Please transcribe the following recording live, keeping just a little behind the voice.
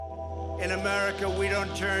In America, we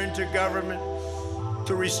don't turn to government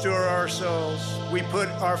to restore our souls. We put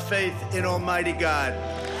our faith in Almighty God.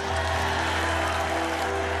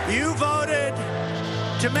 You voted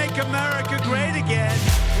to make America great again.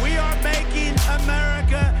 We are making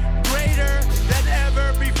America greater than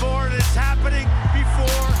ever before, and it's happening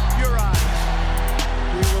before your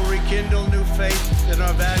eyes. We will rekindle new faith in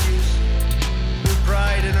our values, new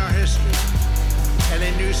pride in our history, and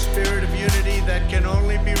a new spirit of unity that can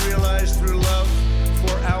only be realized through love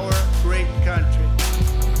for our great country.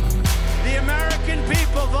 The American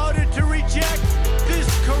people voted to reject this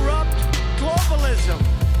corrupt globalism.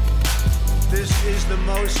 This is the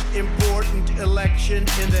most important election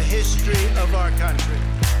in the history of our country.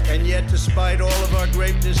 And yet, despite all of our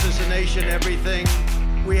greatness as a nation, everything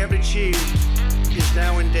we have achieved is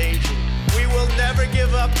now in danger. We will never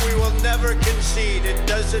give up. We will never concede. It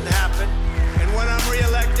doesn't happen. And when I'm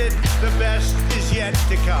reelected, the best is yet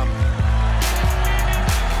to come.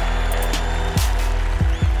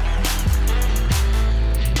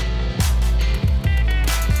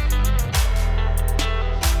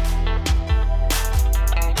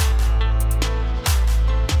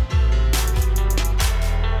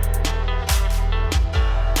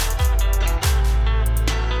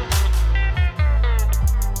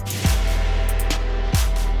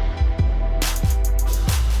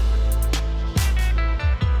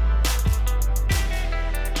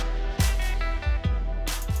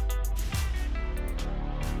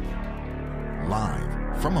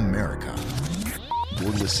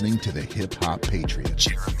 Listening to the Hip Hop Patriot,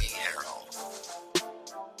 Jeremy Harrell.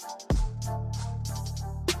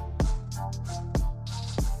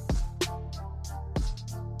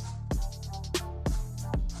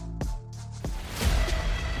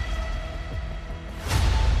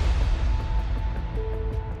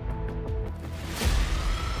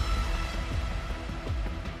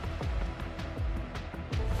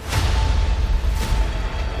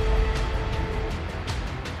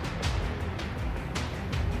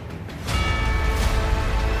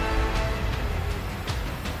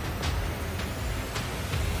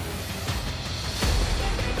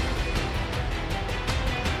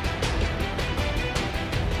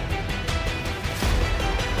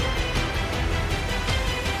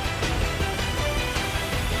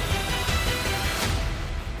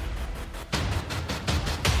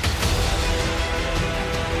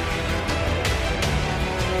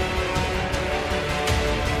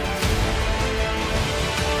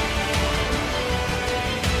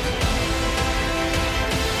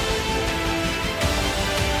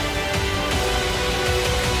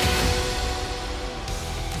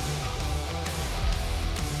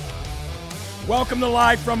 Welcome to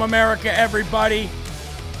Live from America, everybody.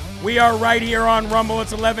 We are right here on Rumble.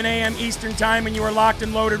 It's 11 a.m. Eastern Time, and you are locked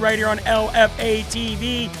and loaded right here on LFA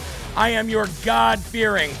TV. I am your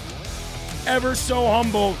God-fearing, ever so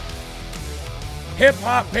humble,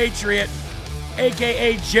 hip-hop patriot,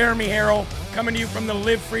 a.k.a. Jeremy Harrell, coming to you from the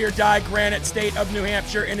Live Free or Die Granite State of New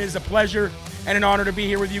Hampshire. And it is a pleasure and an honor to be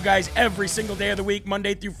here with you guys every single day of the week,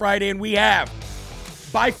 Monday through Friday. And we have,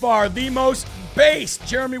 by far, the most based.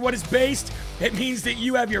 Jeremy, what is based? It means that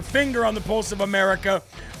you have your finger on the pulse of America.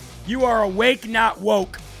 You are awake, not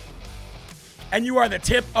woke. And you are the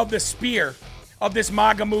tip of the spear of this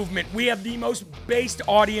MAGA movement. We have the most based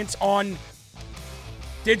audience on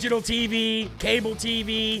digital TV, cable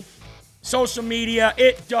TV, social media.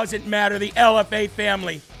 It doesn't matter. The LFA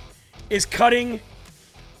family is cutting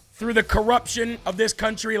through the corruption of this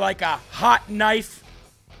country like a hot knife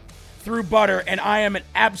through butter. And I am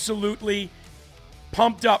absolutely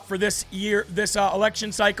pumped up for this year, this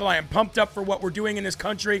election cycle. I am pumped up for what we're doing in this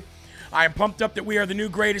country. I am pumped up that we are the new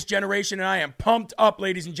greatest generation, and I am pumped up,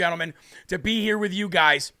 ladies and gentlemen, to be here with you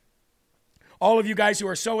guys. All of you guys who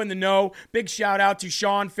are so in the know, big shout out to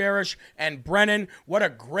Sean Farish and Brennan. What a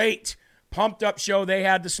great pumped up show they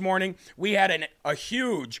had this morning. We had a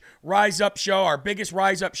huge Rise Up show, our biggest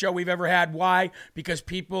Rise Up show we've ever had. Why? Because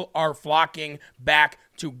people are flocking back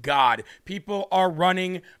to God. People are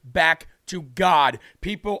running back to God.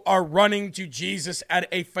 People are running to Jesus at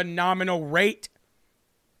a phenomenal rate.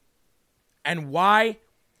 And why?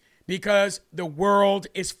 Because the world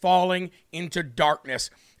is falling into darkness.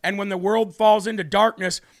 And when the world falls into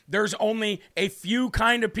darkness, there's only a few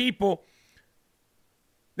kind of people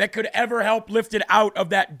that could ever help lift it out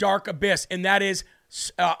of that dark abyss. And that is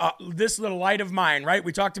this little light of mine, right?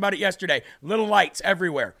 We talked about it yesterday. Little lights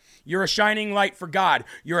everywhere. You're a shining light for God.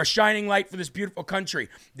 You're a shining light for this beautiful country.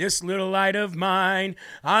 This little light of mine,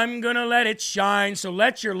 I'm going to let it shine. So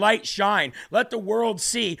let your light shine. Let the world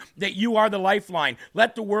see that you are the lifeline.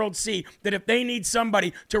 Let the world see that if they need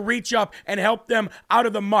somebody to reach up and help them out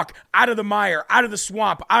of the muck, out of the mire, out of the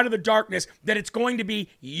swamp, out of the darkness, that it's going to be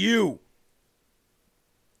you.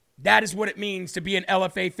 That is what it means to be an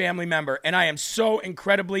LFA family member. And I am so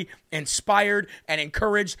incredibly inspired and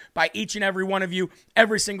encouraged by each and every one of you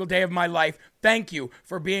every single day of my life. Thank you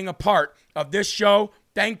for being a part of this show.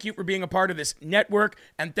 Thank you for being a part of this network.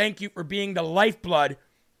 And thank you for being the lifeblood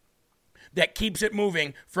that keeps it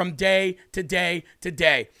moving from day to day to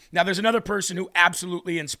day. Now, there's another person who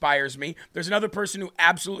absolutely inspires me. There's another person who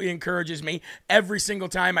absolutely encourages me every single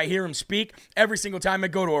time I hear him speak, every single time I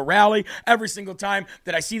go to a rally, every single time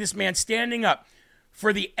that I see this man standing up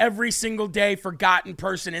for the every single day forgotten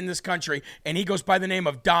person in this country, and he goes by the name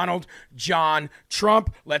of Donald John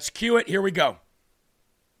Trump. Let's cue it. Here we go.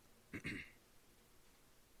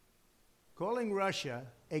 Calling Russia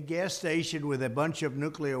a gas station with a bunch of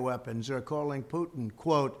nuclear weapons, or calling Putin,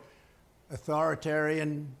 quote,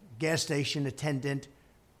 authoritarian gas station attendant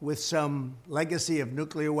with some legacy of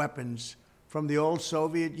nuclear weapons from the old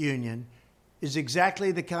Soviet Union, is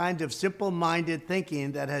exactly the kind of simple-minded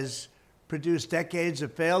thinking that has produced decades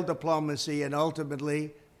of failed diplomacy and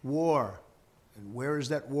ultimately war. And where is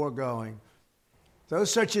that war going? Those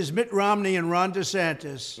such as Mitt Romney and Ron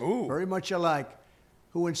DeSantis, very much alike,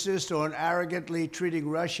 who insist on arrogantly treating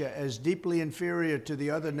Russia as deeply inferior to the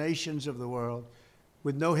other nations of the world,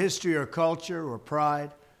 with no history or culture or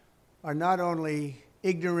pride, are not only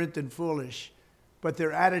ignorant and foolish, but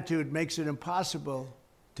their attitude makes it impossible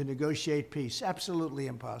to negotiate peace. Absolutely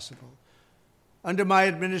impossible. Under my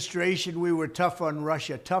administration, we were tough on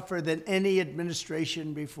Russia, tougher than any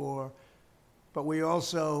administration before, but we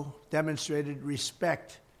also demonstrated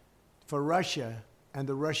respect for Russia and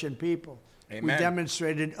the Russian people. Amen. We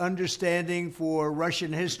demonstrated understanding for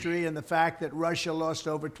Russian history and the fact that Russia lost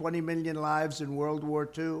over 20 million lives in World War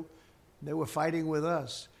II. They were fighting with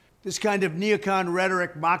us. This kind of neocon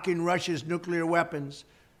rhetoric mocking Russia's nuclear weapons,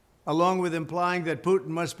 along with implying that Putin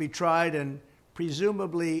must be tried and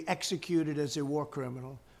presumably executed as a war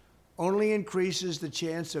criminal, only increases the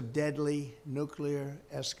chance of deadly nuclear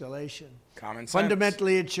escalation. Common sense.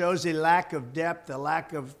 Fundamentally, it shows a lack of depth, a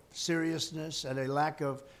lack of seriousness, and a lack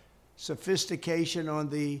of sophistication on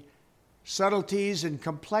the subtleties and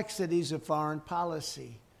complexities of foreign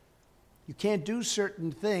policy. You can't do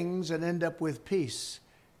certain things and end up with peace.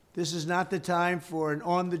 This is not the time for an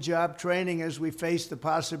on-the-job training as we face the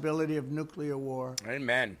possibility of nuclear war.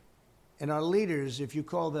 Amen. And our leaders, if you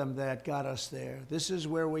call them that, got us there. This is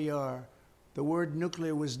where we are. The word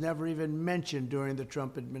nuclear was never even mentioned during the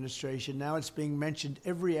Trump administration. Now it's being mentioned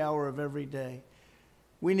every hour of every day.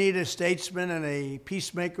 We need a statesman and a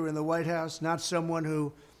peacemaker in the White House, not someone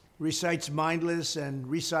who recites mindless and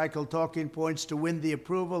recycled talking points to win the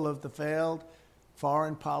approval of the failed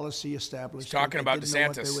foreign policy establishment. He's talking about DeSantis. Know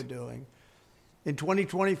what they were doing. In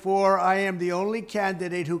 2024, I am the only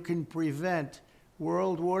candidate who can prevent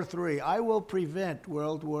World War III. I will prevent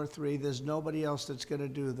World War III. There's nobody else that's going to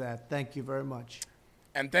do that. Thank you very much.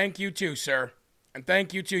 And thank you too, sir. And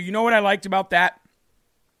thank you too. You know what I liked about that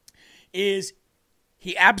is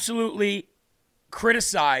he absolutely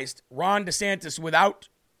criticized Ron DeSantis without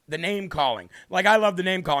the name calling. Like, I love the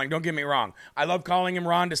name calling, don't get me wrong. I love calling him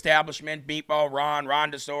Ron DeStablishment, Beepo, Ron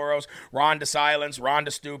DeSoros, Ron DeSilence, Ron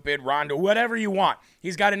DeStupid, Ron De whatever you want.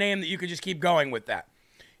 He's got a name that you could just keep going with that.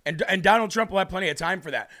 And Donald Trump will have plenty of time for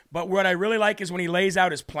that. But what I really like is when he lays out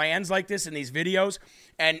his plans like this in these videos.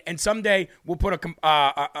 And someday we'll put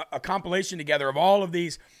a compilation together of all of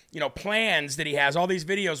these, plans that he has, all these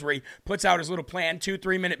videos where he puts out his little plan,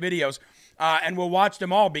 2-3 minute videos, and we'll watch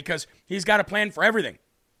them all because he's got a plan for everything.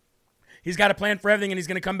 He's got a plan for everything, and he's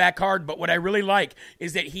going to come back hard. But what I really like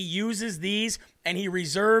is that he uses these and he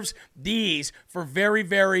reserves these for very,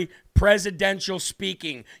 very presidential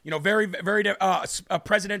speaking, very, very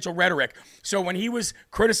presidential rhetoric. So when he was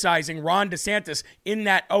criticizing Ron DeSantis in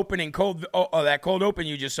that opening cold open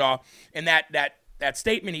you just saw, in that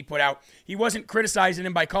statement he put out, he wasn't criticizing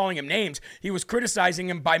him by calling him names. He was criticizing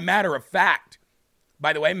him by matter of fact.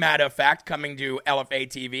 By the way, Matter of Fact coming to LFA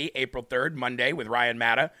TV April 3rd, Monday with Ryan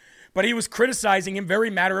Matta. But he was criticizing him very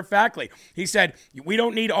matter-of-factly. He said, we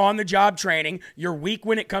don't need on-the-job training. You're weak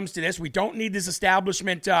when it comes to this. We don't need this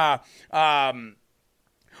establishment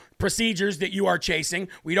procedures that you are chasing.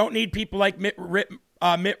 We don't need people like Mitt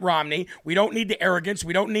Romney. We don't need the arrogance.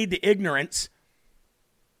 We don't need the ignorance.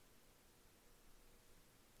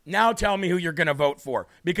 Now tell me who you're going to vote for.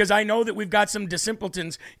 Because I know that we've got some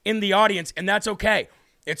simpletons in the audience, and that's okay.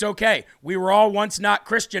 It's okay. We were all once not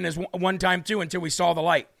Christian as one time too until we saw the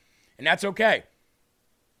light. And that's okay.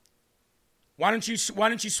 Why don't you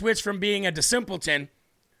switch from being a simpleton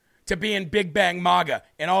to being Big Bang MAGA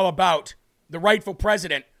and all about the rightful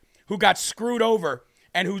president who got screwed over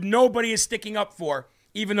and who nobody is sticking up for,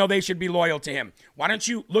 even though they should be loyal to him? Why don't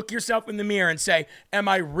you look yourself in the mirror and say, am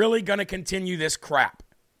I really going to continue this crap?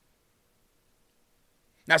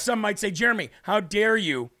 Now, some might say, Jeremy, how dare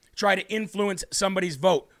you try to influence somebody's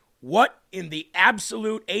vote? What in the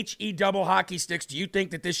absolute HE double hockey sticks do you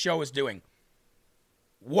think that this show is doing?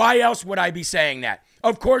 Why else would I be saying that?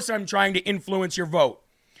 Of course I'm trying to influence your vote.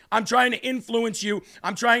 I'm trying to influence you.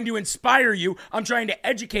 I'm trying to inspire you. I'm trying to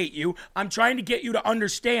educate you. I'm trying to get you to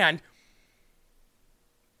understand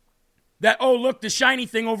that, oh, look, the shiny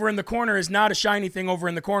thing over in the corner is not a shiny thing over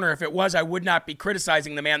in the corner. If it was, I would not be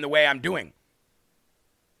criticizing the man the way I'm doing.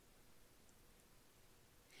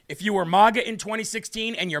 If you were MAGA in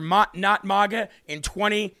 2016 and you're not MAGA in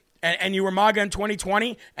and you were MAGA in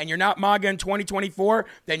 2020 and you're not MAGA in 2024,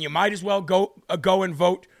 then you might as well go and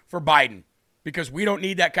vote for Biden, because we don't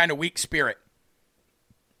need that kind of weak spirit.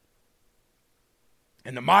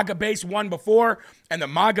 And the MAGA base won before, and the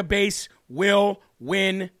MAGA base will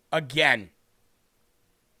win again.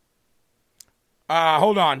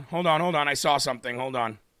 Hold on. I saw something. Hold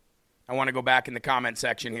on. I want to go back in the comment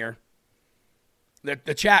section here.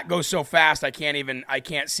 The chat goes so fast I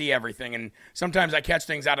can't see everything, and sometimes I catch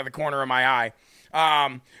things out of the corner of my eye.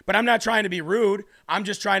 But I'm not trying to be rude. I'm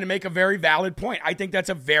just trying to make a very valid point. I think that's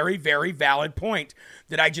a very, very valid point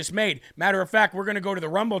that I just made. Matter of fact, we're going to go to the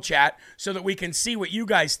Rumble chat so that we can see what you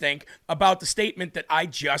guys think about the statement that I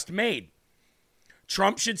just made.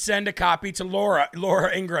 Trump should send a copy to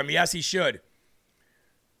Laura Ingraham. Yes, he should.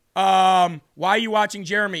 Why are you watching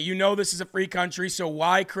Jeremy? You know this is a free country, so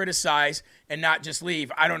why criticize and not just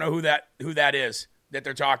leave? I don't know who that is that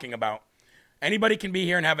they're talking about. Anybody can be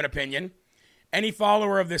here and have an opinion. Any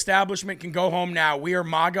follower of the establishment can go home now. We are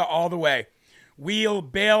MAGA all the way. We'll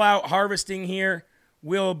bail out harvesting here.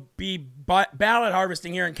 We'll be ballot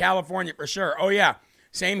harvesting here in California for sure. Oh, yeah.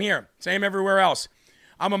 Same here. Same everywhere else.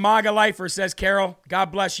 I'm a MAGA lifer, says Carol.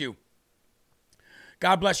 God bless you.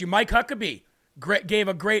 God bless you. Mike Huckabee gave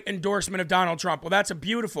a great endorsement of Donald Trump. Well, that's a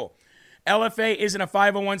beautiful. LFA isn't a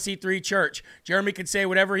 501c3 church. Jeremy can say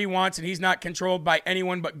whatever he wants, and he's not controlled by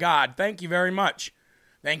anyone but God. Thank you very much.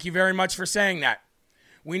 Thank you very much for saying that.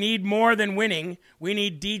 We need more than winning. We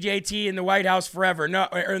need DJT in the White House forever. No,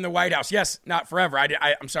 or in the White House. Yes, not forever.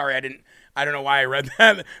 I'm sorry. I don't know why I read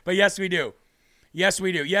that, but yes, we do. Yes,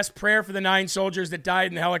 we do. Yes, prayer for the 9 soldiers that died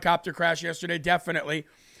in the helicopter crash yesterday. Definitely.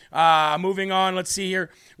 Moving on. Let's see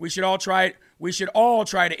here. We should all try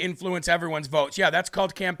to influence everyone's votes. Yeah, that's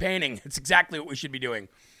called campaigning. It's exactly what we should be doing.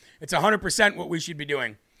 It's 100% what we should be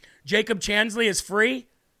doing. Jacob Chansley is free?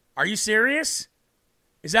 Are you serious?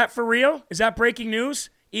 Is that for real? Is that breaking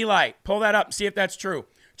news? Eli, pull that up and see if that's true.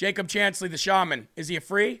 Jacob Chansley, the shaman, is he a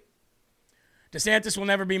free? DeSantis will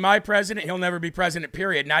never be my president. He'll never be president,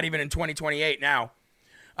 period. Not even in 2028 now.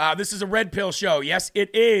 This is a red pill show. Yes,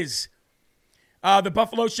 it is. The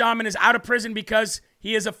Buffalo shaman is out of prison because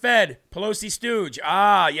he is a Fed. Pelosi stooge.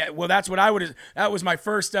 Yeah. Well, that's what that was my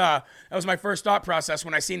first thought process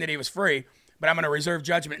when I seen that he was free. But I'm going to reserve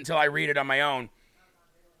judgment until I read it on my own.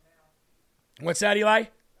 What's that, Eli?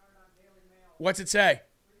 What's it say?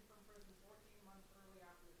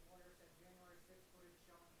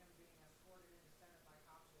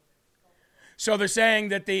 So they're saying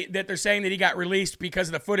that he got released because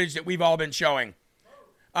of the footage that we've all been showing.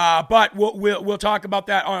 But we'll talk about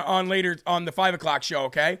that on later on the 5 o'clock show.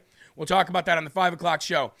 Okay, we'll talk about that on the 5 o'clock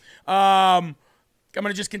show. I'm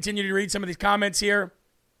gonna just continue to read some of these comments here.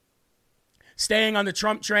 Staying on the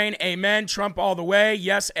Trump train, amen. Trump all the way,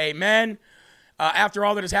 yes, amen. After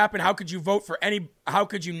all that has happened, how could you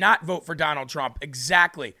not vote for Donald Trump?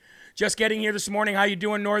 Exactly. Just getting here this morning. How you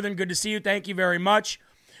doing, Northern? Good to see you. Thank you very much.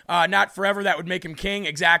 Not forever. That would make him king.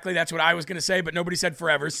 Exactly. That's what I was going to say, but nobody said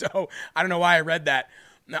forever. So I don't know why I read that.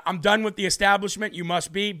 I'm done with the establishment. You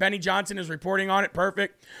must be. Benny Johnson is reporting on it.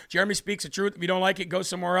 Perfect. Jeremy speaks the truth. If you don't like it, go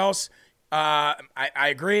somewhere else. I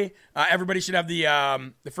agree. Everybody should have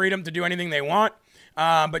the freedom to do anything they want.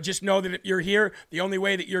 But just know that if you're here, the only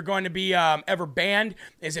way that you're going to be ever banned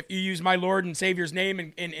is if you use my Lord and Savior's name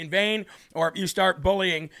in vain, or if you start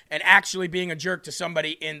bullying and actually being a jerk to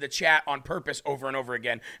somebody in the chat on purpose over and over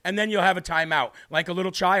again. And then you'll have a timeout, like a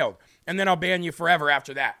little child. And then I'll ban you forever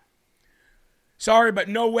after that. Sorry, but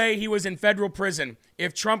no way he was in federal prison.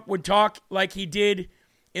 If Trump would talk like he did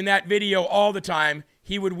in that video all the time,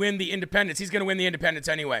 he would win the independents. He's going to win the independents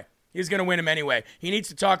anyway. He's going to win them anyway. He needs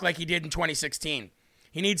to talk like he did in 2016.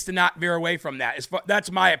 He needs to not veer away from that.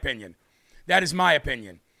 That's my opinion. That is my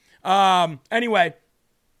opinion. Anyway,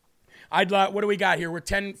 what do we got here?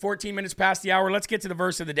 We're 14 minutes past the hour. Let's get to the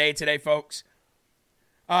verse of the day today, folks.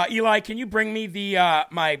 Eli, can you bring me the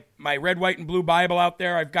my red, white, and blue Bible out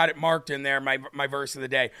there? I've got it marked in there, my verse of the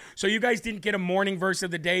day. So you guys didn't get a morning verse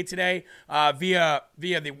of the day today via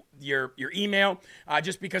your email,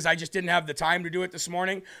 just because I just didn't have the time to do it this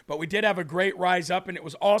morning. But we did have a great rise up, and it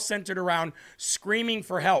was all centered around screaming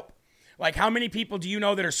for help. Like, how many people do you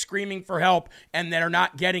know that are screaming for help and that are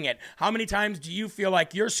not getting it? How many times do you feel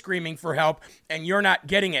like you're screaming for help and you're not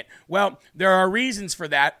getting it? Well, there are reasons for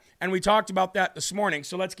that, and we talked about that this morning,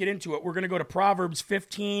 so let's get into it. We're going to go to Proverbs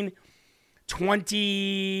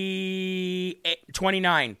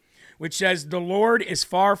 15:29, which says, "The Lord is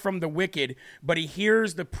far from the wicked, but he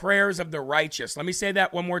hears the prayers of the righteous." Let me say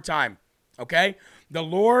that one more time, okay? The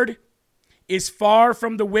Lord is far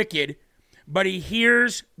from the wicked, but he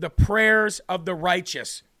hears the prayers of the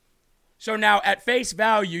righteous. So now, at face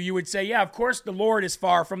value, you would say, yeah, of course the Lord is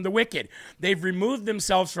far from the wicked. They've removed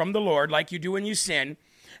themselves from the Lord, like you do when you sin,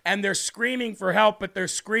 and they're screaming for help, but they're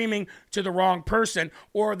screaming to the wrong person,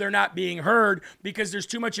 or they're not being heard because there's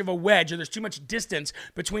too much of a wedge, or there's too much distance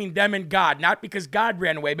between them and God, not because God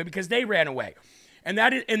ran away, but because they ran away. And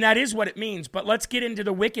that is what it means. But let's get into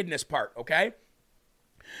the wickedness part, okay?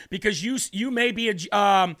 Because you may be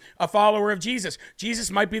a follower of Jesus. Jesus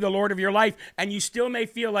might be the Lord of your life, and you still may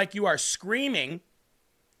feel like you are screaming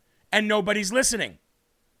and nobody's listening.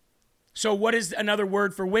 So what is another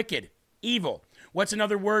word for wicked? Evil. What's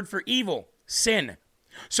another word for evil? Sin.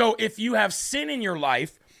 So if you have sin in your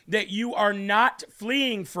life that you are not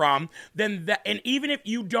fleeing from, then that, and even if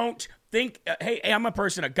you don't think, hey, I'm a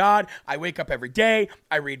person of God. I wake up every day.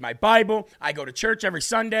 I read my Bible. I go to church every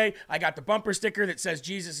Sunday. I got the bumper sticker that says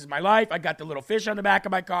Jesus is my life. I got the little fish on the back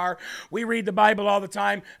of my car. We read the Bible all the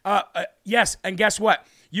time. Yes, and guess what?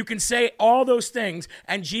 You can say all those things,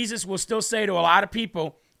 and Jesus will still say to a lot of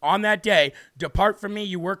people on that day, "Depart from me,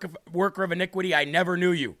 you worker of iniquity. I never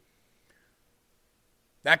knew you."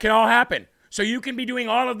 That can all happen. So you can be doing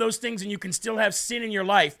all of those things, and you can still have sin in your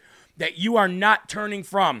life that you are not turning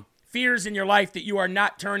from. Fears in your life that you are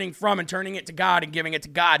not turning from and turning it to God and giving it to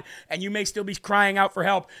God. And you may still be crying out for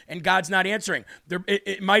help and God's not answering.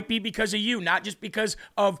 It might be because of you, not just because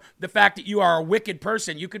of the fact that you are a wicked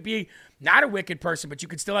person. You could be not a wicked person, but you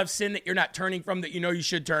could still have sin that you're not turning from, that you know you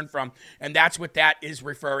should turn from. And that's what that is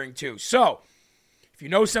referring to. So if you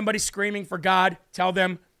know somebody's screaming for God, tell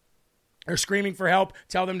them, or screaming for help,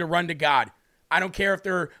 tell them to run to God. I don't care if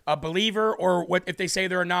they're a believer or what if they say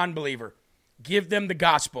they're a non-believer. Give them the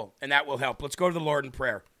gospel, and that will help. Let's go to the Lord in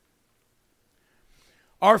prayer.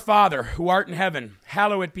 Our Father, who art in heaven,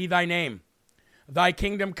 hallowed be thy name. Thy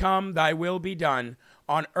kingdom come, thy will be done,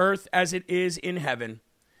 on earth as it is in heaven.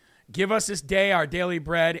 Give us this day our daily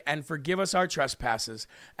bread, and forgive us our trespasses,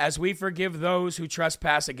 as we forgive those who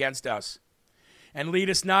trespass against us. And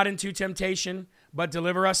lead us not into temptation, but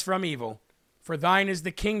deliver us from evil. For thine is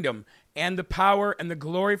the kingdom, and the power, and the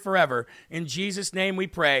glory forever. In Jesus' name we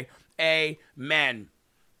pray. Amen.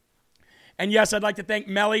 And yes, I'd like to thank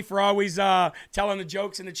Melly for always telling the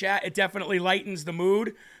jokes in the chat. It definitely lightens the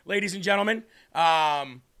mood, ladies and gentlemen.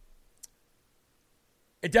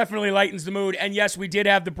 It definitely lightens the mood. And yes, we did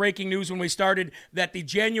have the breaking news when we started that the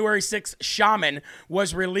January 6th shaman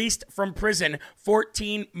was released from prison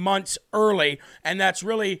 14 months early. And that's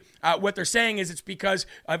really what they're saying is it's because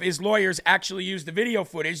of his lawyers actually used the video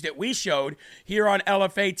footage that we showed here on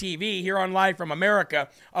LFA TV, here on Live from America,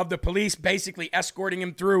 of the police basically escorting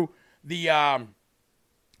him through the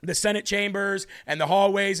Senate chambers and the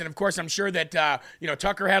hallways. And of course, I'm sure that,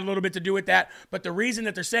 Tucker had a little bit to do with that. But the reason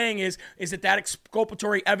that they're saying is that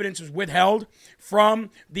exculpatory evidence was withheld from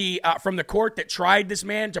the court that tried this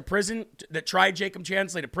man to prison, that tried Jacob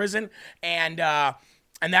Chansley to prison. And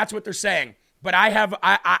that's what they're saying. But I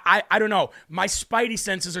don't know. My spidey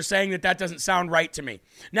senses are saying that doesn't sound right to me.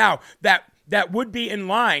 Now, that would be in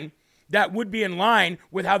line. That would be in line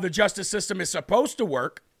with how the justice system is supposed to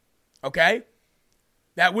work. Okay?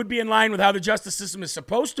 That would be in line with how the justice system is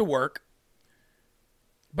supposed to work,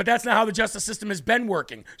 but that's not how the justice system has been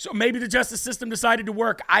working. So maybe the justice system decided to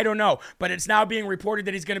work. I don't know, but it's now being reported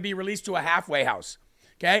that he's going to be released to a halfway house.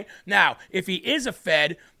 Okay? Now, if he is a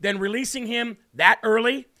Fed, then releasing him that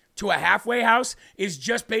early to a halfway house is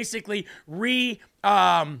just basically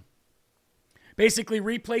basically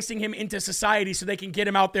replacing him into society so they can get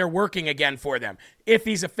him out there working again for them. If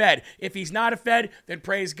he's a Fed. If he's not a Fed, then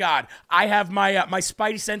praise God. I have my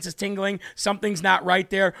spidey senses tingling. Something's not right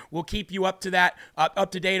there. We'll keep you up to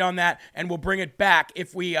date on that, and we'll bring it back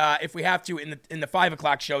if we have to in the 5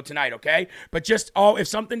 o'clock show tonight. Okay, but if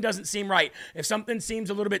something doesn't seem right, if something seems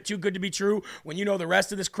a little bit too good to be true, when you know the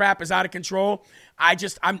rest of this crap is out of control,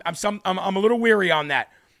 I'm a little weary on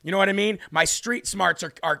that. You know what I mean? My street smarts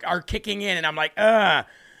are kicking in, and I'm like,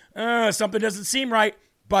 something doesn't seem right.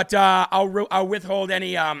 But I'll withhold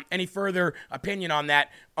any further opinion on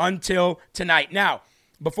that until tonight. Now,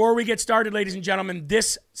 before we get started, ladies and gentlemen,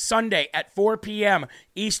 this Sunday at 4 p.m.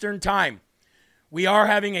 Eastern Time, we are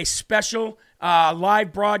having a special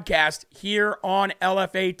live broadcast here on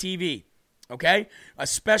LFA TV. Okay, a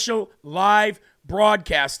special live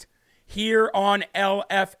broadcast here on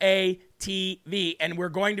LFA TV, and we're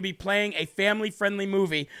going to be playing a family-friendly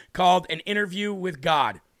movie called An Interview with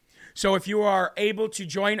God. So if you are able to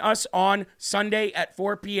join us on Sunday at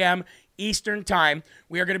 4 p.m. Eastern Time,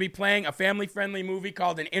 we are going to be playing a family-friendly movie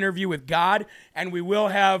called An Interview with God, and we will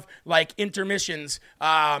have like intermissions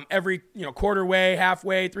every quarter way,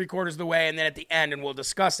 halfway, 3/4 of the way, and then at the end, and we'll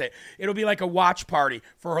discuss it. It'll be like a watch party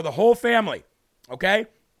for the whole family, okay?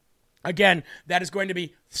 Again, that is going to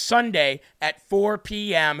be Sunday at 4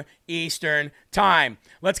 p.m. Eastern Time.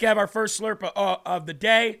 Let's have our first slurp of the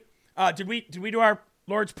day. Did we do our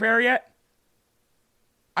Lord's Prayer yet?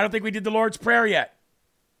 I don't think we did the Lord's Prayer yet.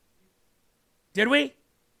 Did we?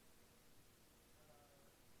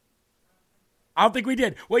 I don't think we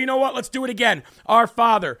did. Well, you know what? Let's do it again. Our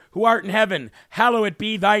Father, who art in heaven, hallowed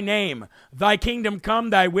be thy name. Thy kingdom come,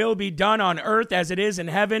 thy will be done on earth as it is in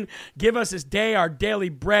heaven. Give us this day our daily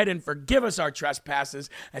bread, and forgive us our trespasses,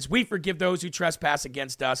 as we forgive those who trespass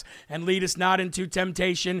against us. And lead us not into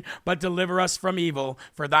temptation, but deliver us from evil.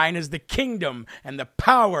 For thine is the kingdom, and the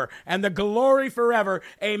power, and the glory forever.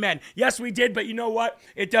 Amen. Yes, we did, but you know what?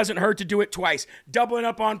 It doesn't hurt to do it twice. Doubling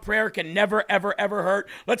up on prayer can never, ever, ever hurt.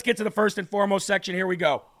 Let's get to the first and foremost section. Here we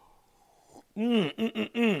go.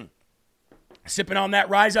 Sipping on that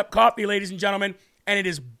Rise Up coffee, ladies and gentlemen, and it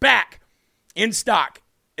is back in stock,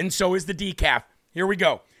 and so is the decaf. Here we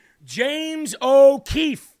go. James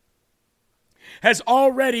O'Keefe has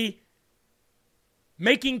already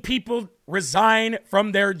making people resign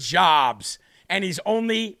from their jobs, and he's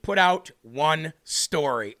only put out one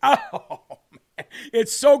story. Oh, man.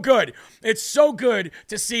 It's so good. It's so good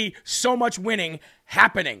to see so much winning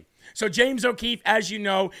happening. So James O'Keefe, as you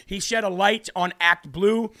know, he shed a light on Act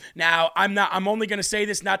Blue. Now, I'm only going to say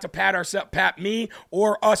this not to pat me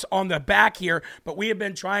or us on the back here, but we have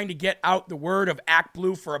been trying to get out the word of Act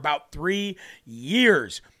Blue for about 3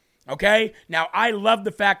 years. Okay? Now, I love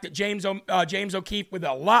the fact that James O'Keefe, with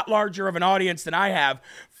a lot larger of an audience than I have,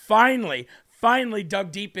 finally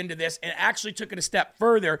dug deep into this and actually took it a step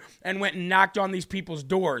further and went and knocked on these people's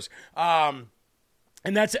doors. And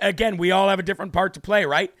that's, again, we all have a different part to play,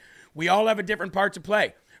 right? We all have a different part to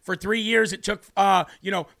play. For 3 years, it took,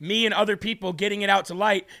 me and other people getting it out to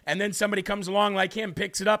light, and then somebody comes along like him,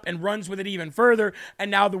 picks it up, and runs with it even further, and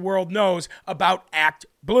now the world knows about Act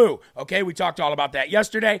Blue. Okay, we talked all about that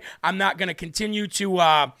yesterday. I'm not going to continue to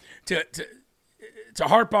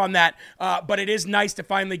harp on that, but it is nice to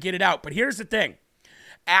finally get it out. But here's the thing.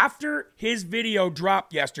 After his video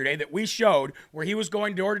dropped yesterday that we showed, where he was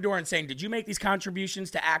going door to door and saying, did you make these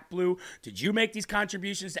contributions to Act Blue? Did you make these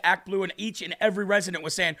contributions to Act Blue? And each and every resident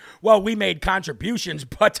was saying, well, we made contributions,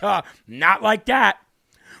 but not like that.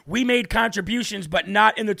 We made contributions, but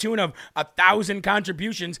not in the tune of 1,000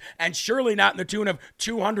 contributions, and surely not in the tune of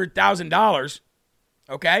 $200,000.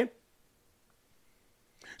 Okay?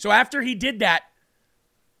 So after he did that,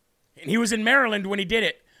 and he was in Maryland when he did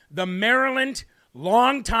it, the Maryland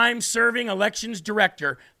longtime serving elections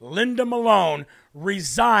director, Linda Malone,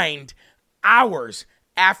 resigned hours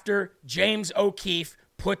after James O'Keefe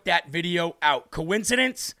put that video out.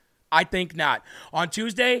 Coincidence? I think not. On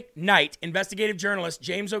Tuesday night, investigative journalist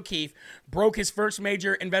James O'Keefe broke his first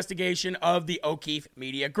major investigation of the O'Keefe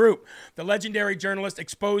Media Group. The legendary journalist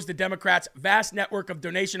exposed the Democrats' vast network of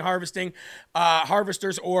donation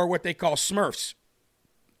harvesters, or what they call Smurfs.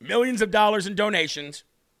 Millions of dollars in donations,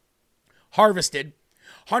 harvested,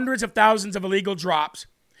 hundreds of thousands of illegal drops,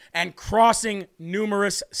 and crossing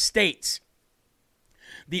numerous states.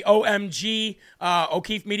 The OMG,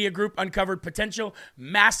 O'Keefe Media Group, uncovered potential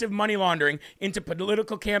massive money laundering into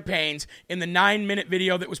political campaigns in the 9-minute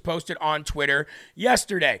video that was posted on Twitter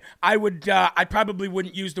yesterday. I probably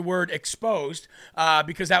wouldn't use the word exposed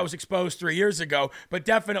because that was exposed 3 years ago, but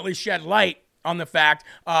definitely shed light on the fact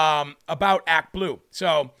about Act Blue.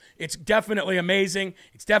 So it's definitely amazing.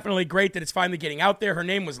 It's definitely great that it's finally getting out there. Her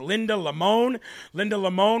name was Linda Lamone. Linda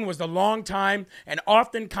Lamone was the longtime and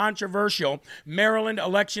often controversial Maryland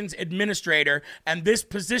elections administrator, and this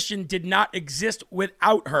position did not exist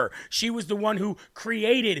without her. She was the one who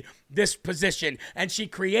created this position, and she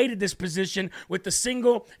created this position with the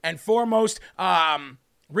single and foremost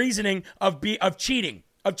reasoning of cheating.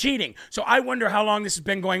 So I wonder how long this has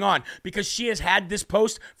been going on, because she has had this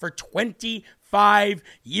post for 25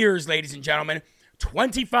 years, ladies and gentlemen.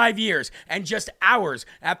 25 years. And just hours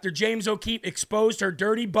after James O'Keefe exposed her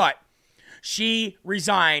dirty butt, she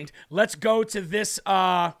resigned. Let's go to this.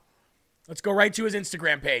 Let's go right to his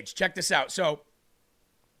Instagram page. Check this out. So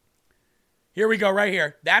here we go right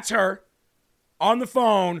here. That's her on the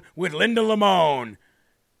phone with Linda Lamone.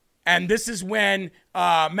 And this is when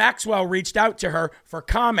Maxwell reached out to her for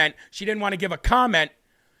comment. She didn't want to give a comment,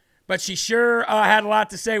 but she sure had a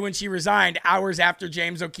lot to say when she resigned hours after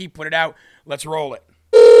James O'Keefe put it out. Let's roll it.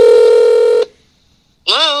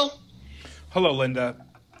 Hello? Hello, Linda.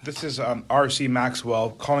 This is R.C.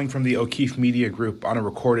 Maxwell calling from the O'Keefe Media Group on a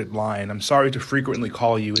recorded line. I'm sorry to frequently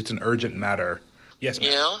call you. It's an urgent matter. Yes,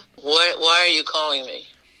 ma'am. Yeah? Why are you calling me?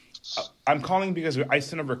 I'm calling because I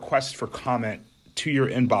sent a request for comment to your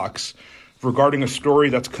inbox regarding a story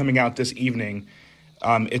that's coming out this evening.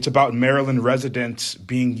 It's about Maryland residents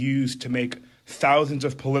being used to make thousands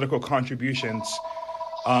of political contributions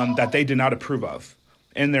that they did not approve of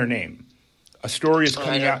in their name. A story is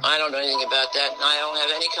coming out. I don't know anything about that. I don't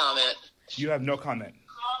have any comment. You have no comment.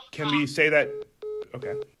 Can we say that?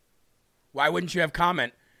 Okay. Why wouldn't you have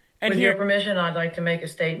comment? And With your permission, I'd like to make a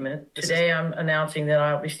statement. Today, I'm announcing that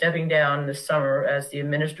I'll be stepping down this summer as the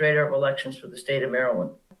Administrator of Elections for the state of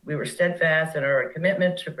Maryland. We were steadfast in our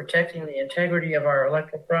commitment to protecting the integrity of our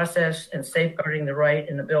electoral process and safeguarding the right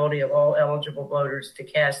and ability of all eligible voters to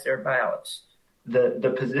cast their ballots.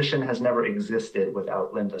 The position has never existed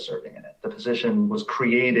without Linda serving in it. The position was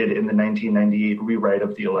created in the 1998 rewrite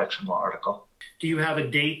of the election law article. Do you have a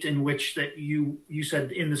date in which that you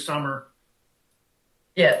said in the summer?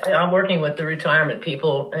 Yeah, I'm working with the retirement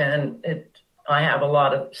people, and I have a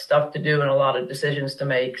lot of stuff to do and a lot of decisions to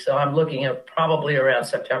make. So I'm looking at probably around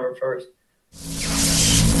September 1st.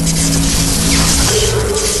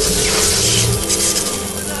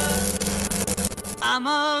 I'm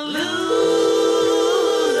a loser,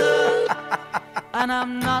 and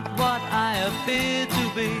I'm not what I appear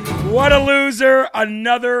to be. What a loser.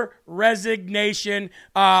 Another resignation.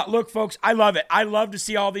 Look, folks, I love it. I love to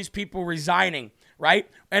see all these people resigning, right?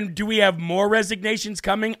 And do we have more resignations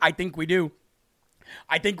coming? I think we do.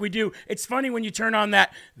 It's funny when you turn on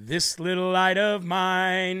that, this little light of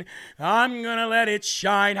mine, I'm going to let it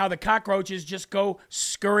shine, how the cockroaches just go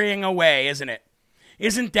scurrying away, isn't it?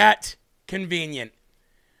 Isn't that convenient?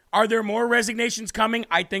 Are there more resignations coming?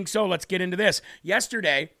 I think so. Let's get into this.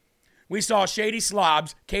 Yesterday, we saw Shady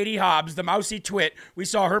Slobs, Katie Hobbs, the mousy twit. We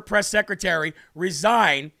saw her press secretary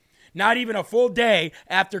resign not even a full day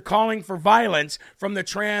after calling for violence from the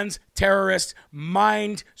trans terrorist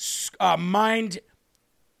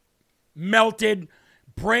mind-melted,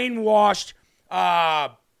 brainwashed,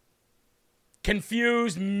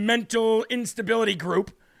 confused mental instability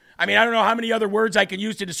group. I mean, I don't know how many other words I can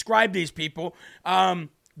use to describe these people.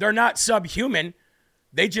 They're not subhuman.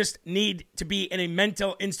 They just need to be in a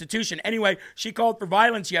mental institution. Anyway, she called for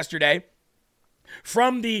violence yesterday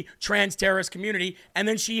from the trans terrorist community, and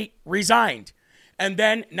then she resigned. And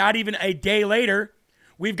then not even a day later,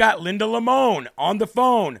 we've got Linda Lamone on the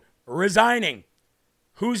phone resigning.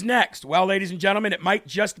 Who's next? Well, ladies and gentlemen, it might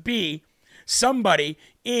just be somebody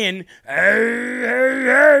in Fat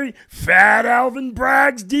Alvin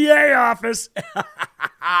Bragg's DA office.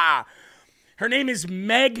 Her name is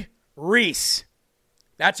Meg Reese.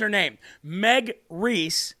 That's her name. Meg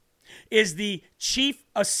Reese is the Chief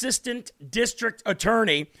Assistant District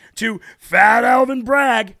Attorney to Fat Alvin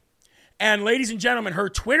Bragg. And ladies and gentlemen, her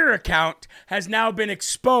Twitter account has now been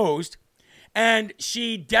exposed, and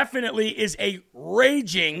she definitely is a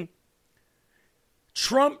raging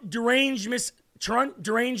Trump derangement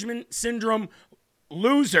syndrome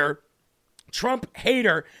loser, Trump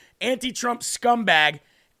hater, anti-Trump scumbag,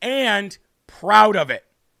 and proud of it.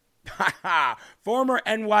 Former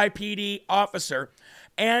NYPD officer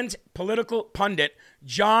and political pundit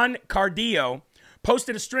John Cardillo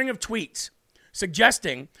posted a string of tweets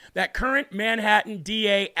suggesting that current Manhattan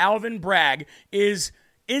DA Alvin Bragg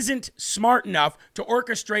isn't smart enough to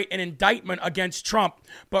orchestrate an indictment against Trump,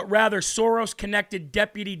 but rather Soros-connected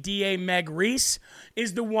Deputy DA Meg Reese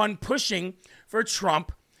is the one pushing for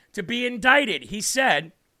Trump to be indicted. He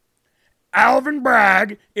said, Alvin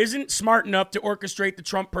Bragg isn't smart enough to orchestrate the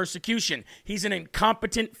Trump persecution. He's an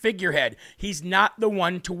incompetent figurehead. He's not the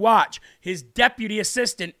one to watch. His deputy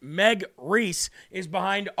assistant, Meg Reese, is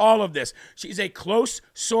behind all of this. She's a close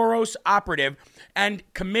Soros operative and a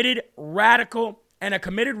committed radical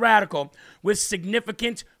with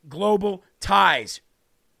significant global ties.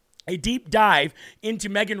 A deep dive into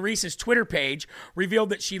Megan Reese's Twitter page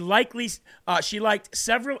revealed that she liked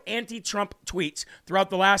several anti-Trump tweets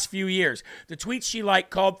throughout the last few years. The tweets she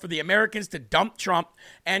liked called for the Americans to dump Trump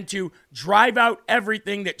and to drive out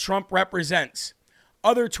everything that Trump represents.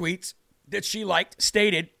 Other tweets that she liked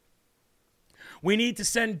stated, "We need to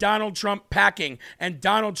send Donald Trump packing, and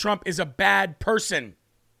Donald Trump is a bad person."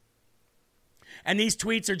 And these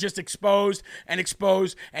tweets are just exposed, and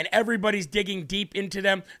everybody's digging deep into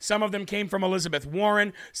them. Some of them came from Elizabeth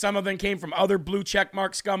Warren. Some of them came from other blue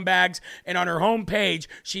checkmark scumbags. And on her homepage,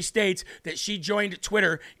 she states that she joined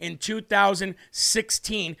Twitter in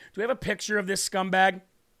 2016. Do we have a picture of this scumbag?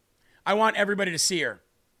 I want everybody to see her.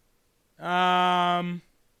 I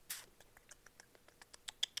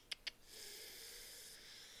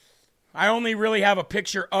only really have a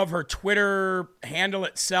picture of her Twitter handle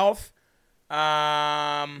itself.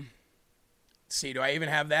 Let's see, do I even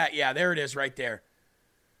have that? Yeah, there it is right there.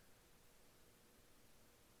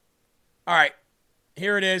 All right,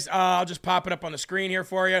 here it is. I'll just pop it up on the screen here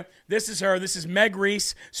for you. This is her. This is Meg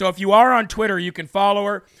Reese. So if you are on Twitter, you can follow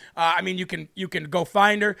her. You can go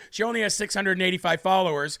find her. She only has 685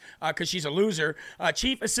 followers because she's a loser.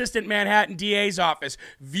 Chief Assistant, Manhattan DA's office.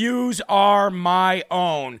 Views are my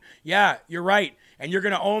own. Yeah, you're right. And you're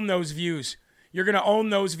going to own those views. You're going to own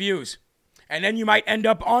those views. And then you might end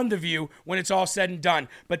up on The View when it's all said and done.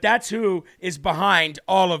 But that's who is behind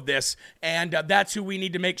all of this. And that's who we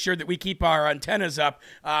need to make sure that we keep our antennas up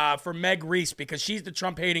for Meg Reese, because she's the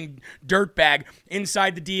Trump-hating dirtbag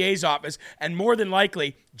inside the DA's office. And more than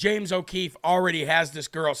likely, James O'Keefe already has this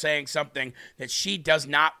girl saying something that she does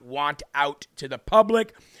not want out to the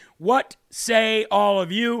public. What say all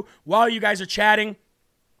of you while you guys are chatting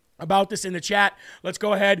about this in the chat? Let's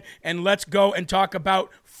go ahead and let's go and talk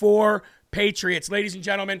about 4 Patriots. Ladies and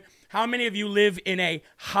gentlemen, how many of you live in a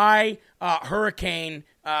high hurricane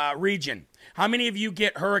region? How many of you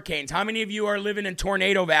get hurricanes? How many of you are living in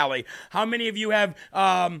Tornado Valley? How many of you have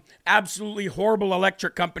absolutely horrible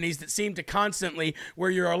electric companies that seem to constantly, where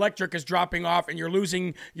your electric is dropping off and you're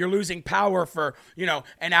losing power for,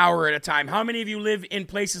 an hour at a time? How many of you live in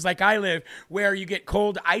places like I live, where you get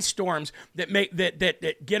cold ice storms that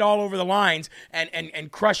get all over the lines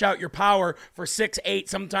and crush out your power for 6, 8,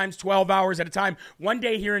 sometimes 12 hours at a time? One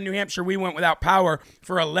day here in New Hampshire, we went without power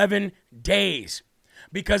for 11 days.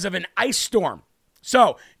 Because of an ice storm.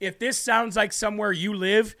 So if this sounds like somewhere you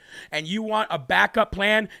live and you want a backup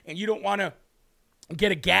plan and you don't want to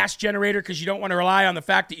get a gas generator because you don't want to rely on the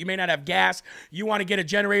fact that you may not have gas, you want to get a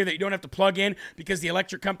generator that you don't have to plug in because the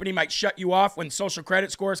electric company might shut you off when social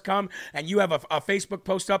credit scores come, and you have a Facebook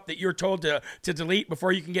post up that you're told to delete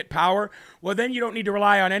before you can get power, well, then you don't need to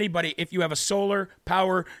rely on anybody if you have a solar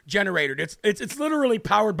power generator. It's literally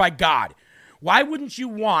powered by God. Why wouldn't you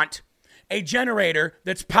want a generator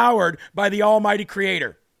that's powered by the Almighty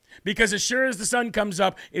Creator? Because as sure as the sun comes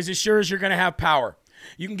up is as sure as you're going to have power.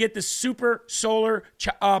 You can get this super solar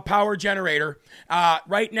power generator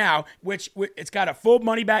right now, which it's got a full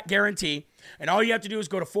money-back guarantee. And all you have to do is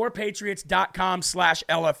go to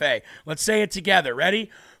 4patriots.com/LFA. Let's say it together. Ready?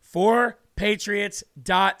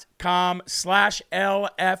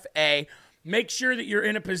 4patriots.com/LFA. Make sure that you're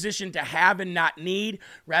in a position to have and not need,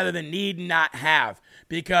 rather than need and not have.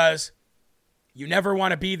 Because you never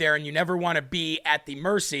want to be there, and you never want to be at the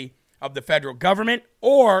mercy of the federal government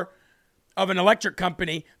or of an electric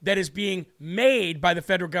company that is being made by the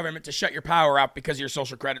federal government to shut your power out because of your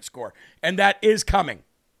social credit score. And that is coming.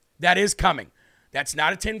 That is coming. That's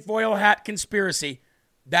not a tinfoil hat conspiracy.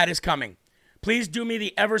 That is coming. Please do me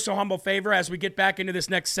the ever so humble favor as we get back into this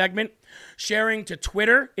next segment, sharing to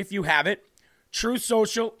Twitter if you have it, True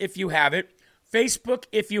Social if you have it, Facebook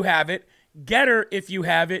if you have it, Getter if you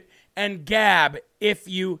have it, and Gab if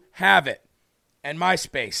you have it, and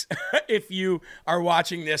MySpace if you are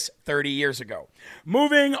watching this 30 years ago.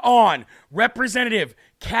 Moving on, Representative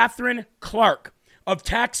Catherine Clark of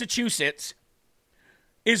Massachusetts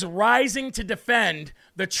is rising to defend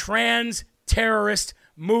the trans terrorist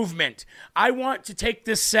movement. I want to take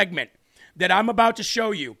this segment that I'm about to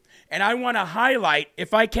show you, and I want to highlight,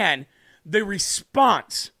 if I can, the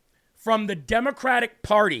response from the Democratic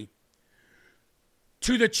Party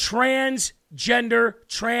to the transgender,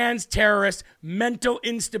 trans terrorist, mental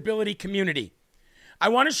instability community. I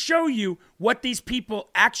want to show you what these people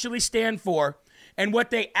actually stand for and what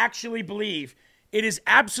they actually believe, it is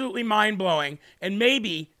absolutely mind-blowing. And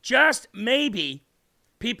maybe, just maybe,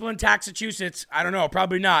 people in Massachusetts, I don't know,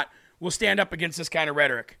 probably not, will stand up against this kind of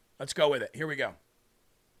rhetoric. Let's go with it. Here we go.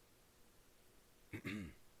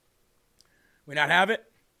 We not have it?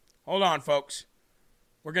 Hold on, folks.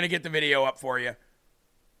 We're going to get the video up for you.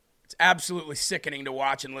 It's absolutely sickening to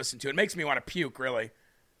watch and listen to. It makes me want to puke, really.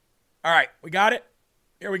 All right, we got it?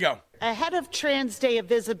 Here we go. Ahead of Trans Day of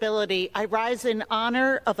Visibility, I rise in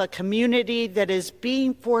honor of a community that is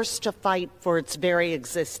being forced to fight for its very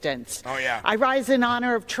existence. Oh, yeah. I rise in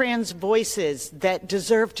honor of trans voices that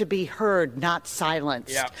deserve to be heard, not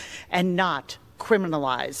silenced, and not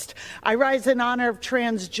criminalized. I rise in honor of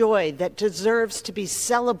trans joy that deserves to be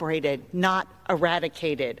celebrated, not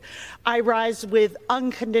eradicated. I rise with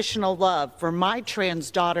unconditional love for my trans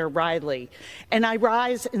daughter, Riley. And I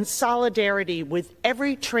rise in solidarity with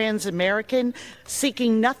every trans American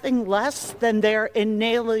seeking nothing less than their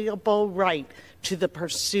inalienable right to the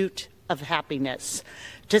pursuit of happiness.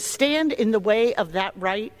 To stand in the way of that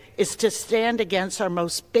right is to stand against our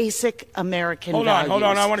most basic American values. Hold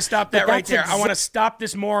on. I want to stop that right there. I want to stop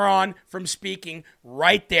this moron from speaking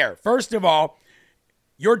right there. First of all,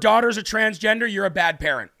 your daughter's a transgender, you're a bad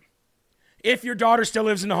parent. If your daughter still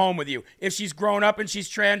lives in the home with you, if she's grown up and she's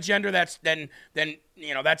transgender, that's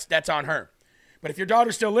on her. But if your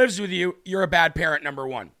daughter still lives with you, you're a bad parent, number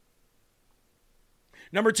one.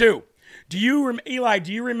 Number two, Eli,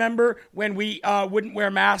 do you remember when we wouldn't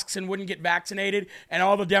wear masks and wouldn't get vaccinated, and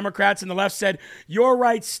all the Democrats and the left said, your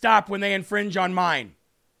rights stop when they infringe on mine?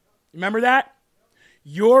 Remember that?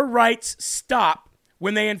 Your rights stop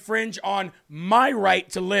when they infringe on my right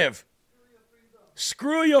to live.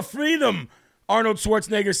 Screw your freedom, Arnold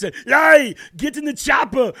Schwarzenegger said. Hey, get in the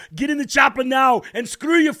chopper. Get in the chopper now and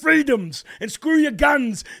screw your freedoms and screw your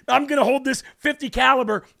guns. I'm going to hold this .50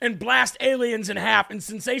 caliber and blast aliens in half and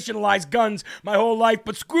sensationalize guns my whole life,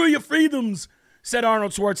 but screw your freedoms, said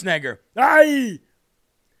Arnold Schwarzenegger. Hey!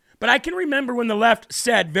 But I can remember when the left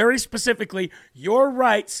said very specifically, your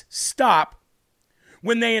rights stop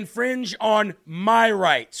when they infringe on my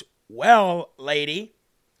rights. Well, lady,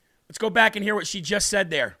 let's go back and hear what she just said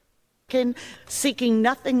there. Seeking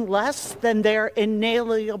nothing less than their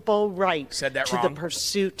inalienable right to wrong. the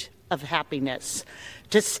pursuit of happiness.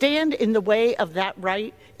 To stand in the way of that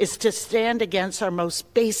right is to stand against our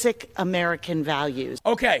most basic American values.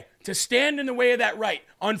 Okay, to stand in the way of that right.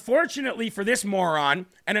 Unfortunately for this moron,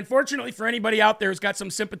 and unfortunately for anybody out there who's got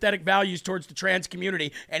some sympathetic values towards the trans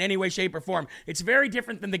community in any way, shape, or form, it's very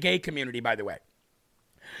different than the gay community, by the way.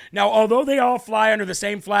 Now, although they all fly under the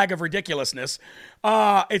same flag of ridiculousness,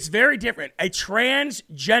 it's very different. A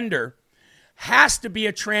transgender has to be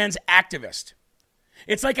a trans activist.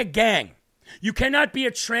 It's like a gang. You cannot be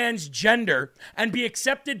a transgender and be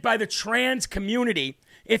accepted by the trans community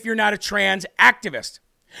if you're not a trans activist.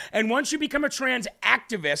 And once you become a trans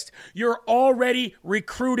activist, you're already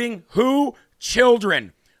recruiting who?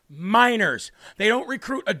 Children. Minors. They don't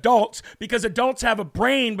recruit adults because adults have a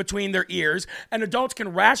brain between their ears and adults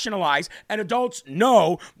can rationalize and adults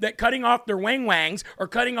know that cutting off their wang-wangs or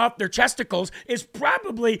cutting off their chesticles is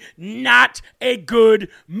probably not a good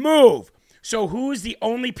move. So who's the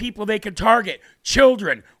only people they can target?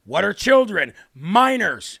 Children. What are children?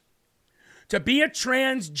 Minors. To be a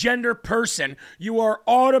transgender person, you are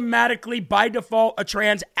automatically, by default, a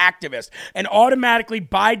trans activist. And automatically,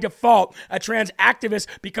 by default, a trans activist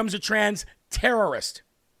becomes a trans terrorist.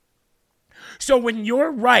 So when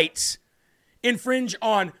your rights infringe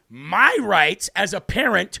on my rights as a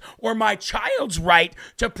parent or my child's right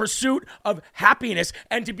to pursuit of happiness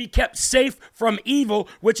and to be kept safe from evil,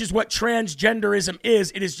 which is what transgenderism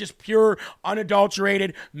is, it is just pure,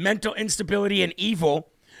 unadulterated mental instability and evil.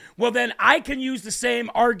 Well, then I can use the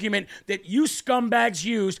same argument that you scumbags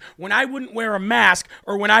used when I wouldn't wear a mask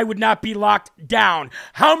or when I would not be locked down.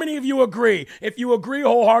 How many of you agree? If you agree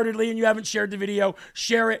wholeheartedly and you haven't shared the video,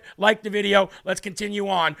 share it, like the video. Let's continue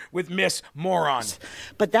on with Miss Moron.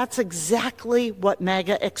 But that's exactly what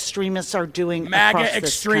MAGA extremists are doing across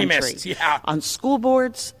this country. Yeah. On school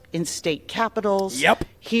boards, in state capitals,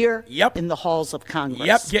 here in the halls of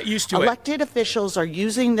Congress. Get used to it. Elected officials are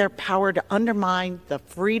using their power to undermine the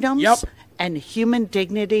freedoms and human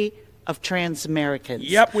dignity of trans Americans.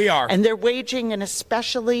 We are. And they're waging an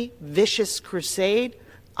especially vicious crusade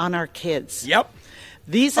on our kids.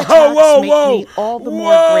 These attacks make me all the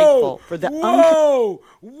more grateful for the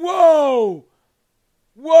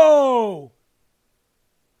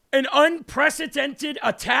An unprecedented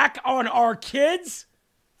attack on our kids?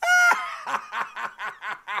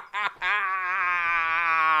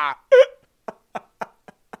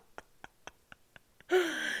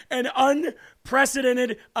 an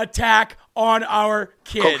unprecedented attack on our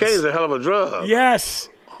kids. Cocaine's a hell of a drug. Yes.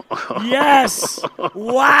 Yes.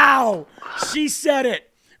 Wow. She said it.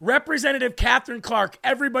 Representative Catherine Clark,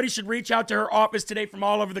 everybody should reach out to her office today from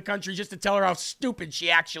all over the country just to tell her how stupid she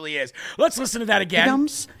actually is. Let's listen to that again.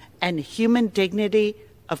 Freedoms and human dignity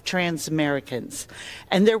of trans Americans.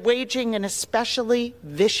 And they're waging an especially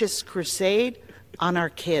vicious crusade on our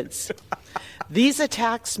kids. These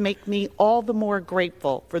attacks make me all the more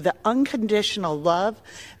grateful for the unconditional love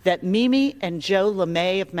that Mimi and Joe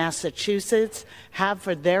LeMay of Massachusetts have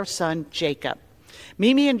for their son, Jacob.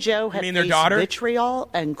 Mimi and Joe have faced vitriol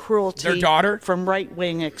and cruelty from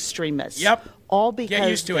right-wing extremists. Yep. All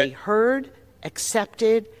because they heard,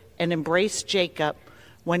 accepted, and embraced Jacob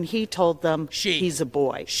when he told them he's a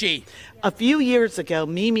boy. A few years ago,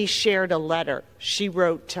 Mimi shared a letter she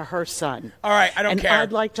wrote to her son. All right, I don't care. And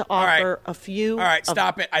I'd like to offer a few. All right,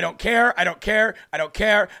 stop it. I don't care. I don't care. I don't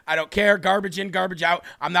care. I don't care. Garbage in, garbage out.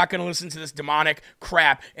 I'm not going to listen to this demonic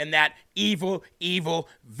crap and that evil,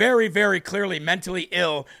 very, very clearly mentally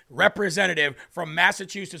ill representative from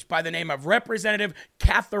Massachusetts by the name of Representative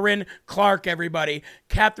Catherine Clark, everybody.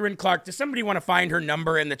 Catherine Clark. Does somebody want to find her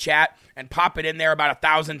number in the chat and pop it in there about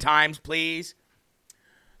 1,000 times, please?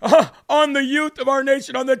 On the youth of our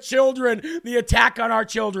nation, on the children, the attack on our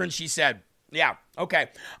children, she said. Yeah, okay.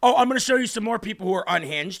 Oh, I'm going to show you some more people who are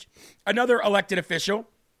unhinged. Another elected official.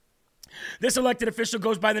 This elected official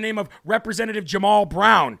goes by the name of Representative Jamaal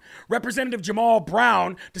Brown. Representative Jamaal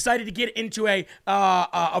Brown decided to get into a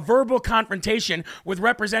verbal confrontation with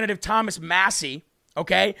Representative Thomas Massie,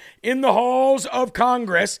 okay, in the halls of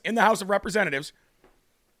Congress, in the House of Representatives.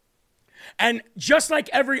 And just like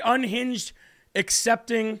every unhinged,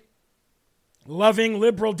 accepting, loving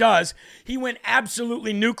liberal does, he went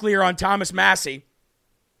absolutely nuclear on Thomas Massie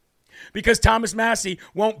because Thomas Massie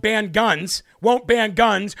won't ban guns, won't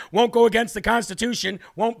go against the Constitution,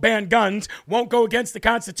 won't ban guns, won't go against the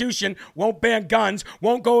Constitution, won't ban guns,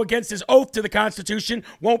 won't go against his oath to the Constitution,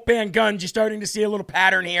 won't ban guns. You're starting to see a little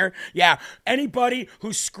pattern here. Yeah, anybody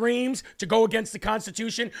who screams to go against the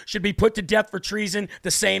Constitution should be put to death for treason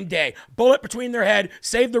the same day. Bullet between their head,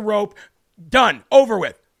 save the rope, done, over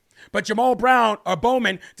with. But Jamaal Brown, or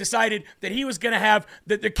Bowman, decided that he was going to have,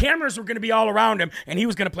 that the cameras were going to be all around him, and he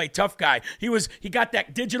was going to play tough guy. He got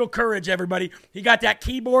that digital courage, everybody. He got that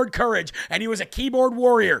keyboard courage, and he was a keyboard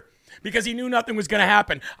warrior because he knew nothing was going to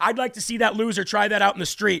happen. I'd like to see that loser try that out in the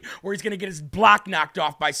street where he's going to get his block knocked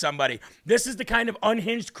off by somebody. This is the kind of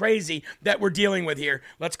unhinged crazy that we're dealing with here.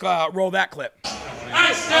 Let's roll that clip.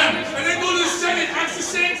 Ask them, and then go to the Senate and ask the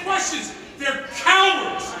same questions. They're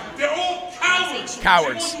cowards. They're all cowards.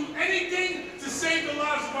 Cowards. They won't do anything to save the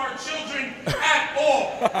lives of our children at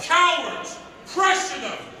all. Cowards. Pressure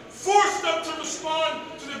them. Force them to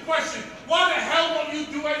respond to the question, why the hell won't you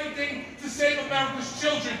do anything to save America's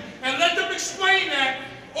children? And let them explain that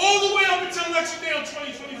all the way up until election day on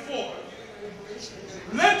 2024.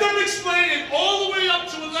 Let them explain it all the way up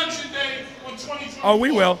to election day on 2024. Oh,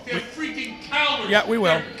 we will. They're freaking cowards. Yeah, we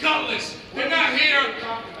will. They're gutless. They're not here.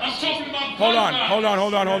 I'm talking about Hold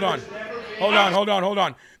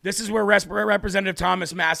on. This is where Representative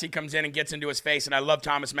Thomas Massie comes in and gets into his face, and I love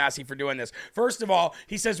Thomas Massie for doing this. First of all,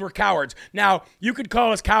 he says we're cowards. Now, you could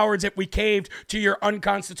call us cowards if we caved to your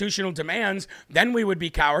unconstitutional demands. Then we would be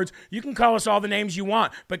cowards. You can call us all the names you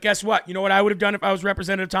want, but guess what? You know what I would have done if I was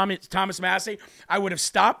Representative Thomas Massie? I would have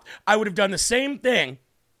stopped. I would have done the same thing.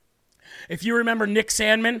 If you remember Nick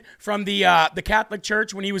Sandmann from the Catholic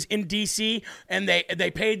Church when he was in D.C. and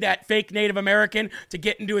they paid that fake Native American to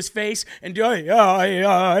get into his face and do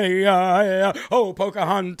oh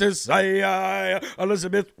Pocahontas,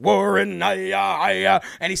 Elizabeth Warren, and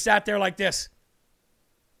he sat there like this.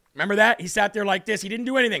 Remember that? He sat there like this. He didn't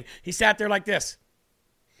do anything. He sat there like this.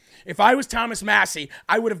 If I was Thomas Massie,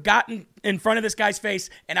 I would have gotten in front of this guy's face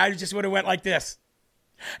and I just would have went like this.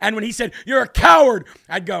 And when he said, "You're a coward,"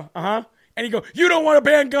 I'd go, "Uh-huh." And he'd go, "You don't want to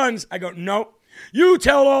ban guns." I go, "No." "You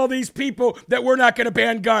tell all these people that we're not going to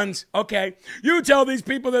ban guns." "Okay." "You tell these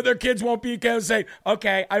people that their kids won't be safe."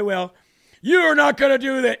 "Okay, I will." "You're not going to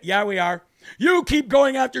do that." "Yeah, we are." "You keep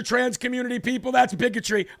going after trans community people. That's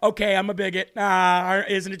bigotry." "Okay, I'm a bigot."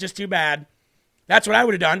 Isn't it just too bad?" That's what I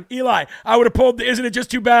would have done. Eli, I would have pulled the "isn't it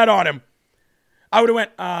just too bad" on him. I would have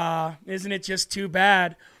went, isn't it just too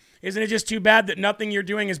bad? Isn't it just too bad that nothing you're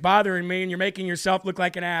doing is bothering me and you're making yourself look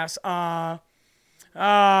like an ass?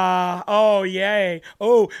 Oh, yay.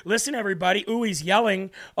 Oh, listen, everybody. Ooh, he's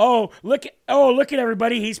yelling. Oh, look at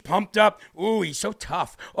everybody. He's pumped up. Ooh, he's so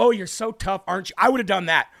tough. Oh, you're so tough, aren't you? I would have done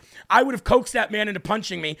that. I would have coaxed that man into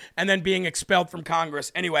punching me and then being expelled from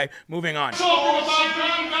Congress. Anyway, moving on. Talking about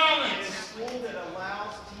gun violence.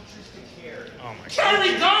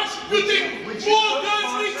 carry guns? You think more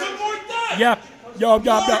guns lead to more death? Yep. More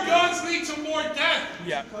guns lead to more death.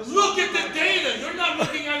 Yeah. Look at the data. You're not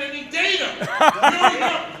looking at any data.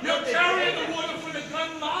 You're carrying the water for the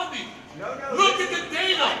gun lobby. Look at the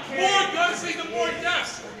data. More guns lead to more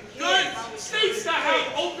deaths. States that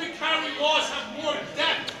have open carry laws have more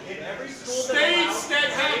death. States that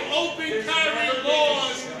have open carry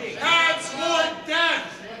laws have more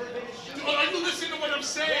death. Are you listening to what I'm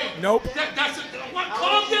saying? Nope.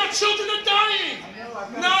 Calm down. Children are dying.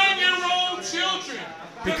 9-year-old children.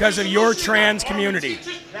 Because of your trans community.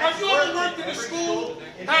 Have you ever worked in a school?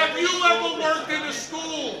 Have you ever worked in a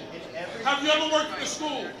school? Have you ever worked in a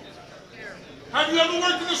school? Have you ever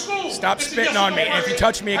worked in a school? Stop spitting on me. And if you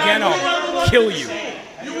touch me again, I'll kill you.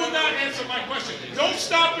 You will not answer my question. Don't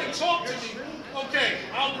stop and talk to me. Okay,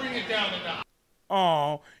 I'll bring it down a notch.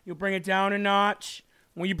 Oh, you'll bring it down a notch?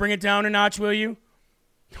 Will you bring it down a notch, will you?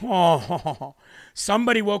 Oh,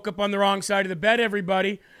 somebody woke up on the wrong side of the bed,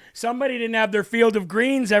 everybody. Somebody didn't have their field of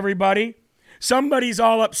greens, everybody. Somebody's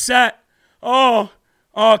all upset. Oh,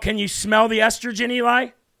 can you smell the estrogen, Eli?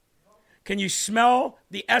 Can you smell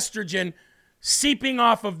the estrogen seeping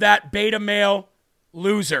off of that beta male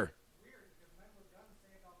loser?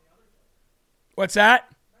 What's that?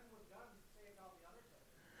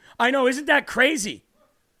 I know, isn't that crazy?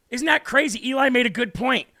 Isn't that crazy? Eli made a good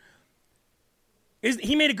point.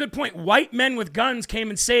 He made a good point. White men with guns came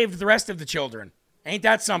and saved the rest of the children. Ain't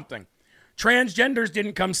that something? Transgenders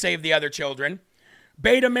didn't come save the other children.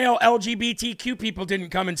 Beta male LGBTQ people didn't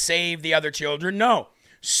come and save the other children. No.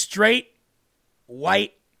 Straight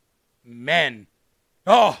white men.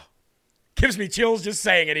 Oh, gives me chills just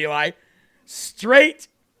saying it, Eli. Straight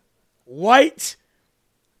white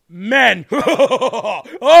men.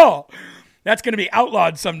 Oh, that's going to be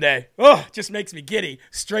outlawed someday. Oh, just makes me giddy.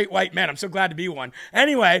 Straight white men. I'm so glad to be one.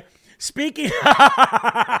 Anyway, speaking of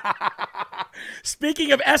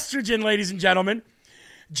estrogen, ladies and gentlemen,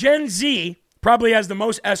 Gen Z probably has the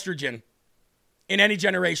most estrogen in any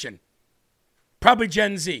generation. Probably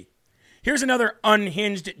Gen Z. Here's another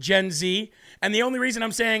unhinged Gen Z. And the only reason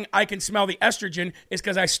I'm saying I can smell the estrogen is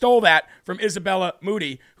because I stole that from Isabella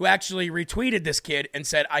Moody, who actually retweeted this kid and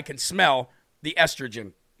said, I can smell the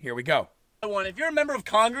estrogen. Here we go. If you're a member of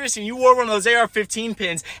Congress and you wore one of those AR-15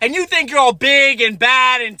 pins and you think you're all big and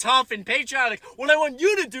bad and tough and patriotic, what I want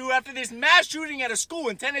you to do after this mass shooting at a school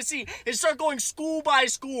in Tennessee is start going school by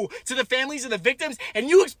school to the families of the victims, and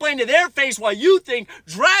you explain to their face why you think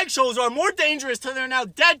drag shows are more dangerous to their now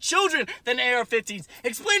dead children than AR-15s.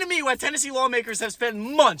 Explain to me why Tennessee lawmakers have spent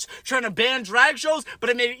months trying to ban drag shows, but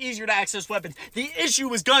it made it easier to access weapons. The issue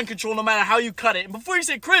was gun control no matter how you cut it. And before you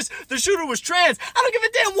say, Chris, the shooter was trans, I don't give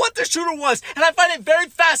a damn what the shooter was. And I find it very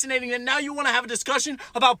fascinating that now you want to have a discussion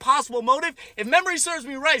about possible motive. If memory serves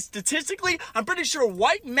me right, statistically, I'm pretty sure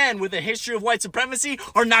white men with a history of white supremacy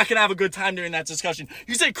are not going to have a good time during that discussion.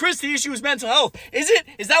 You say, Chris, the issue is mental health. Is it?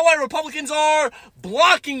 Is that why Republicans are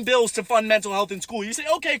blocking bills to fund mental health in school? You say,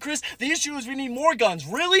 okay, Chris, the issue is we need more guns.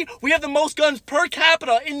 Really? We have the most guns per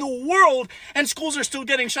capita in the world, and schools are still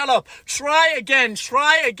getting shut up. Try again,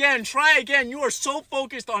 try again, try again. You are so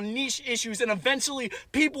focused on niche issues, and eventually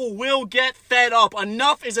people will get fed up.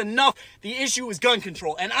 Enough is enough. The issue is gun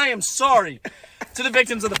control, and I am sorry to the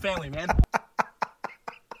victims of the family, man.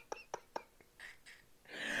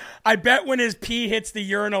 I bet when his pee hits the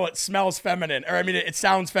urinal, it smells feminine. Or, I mean, it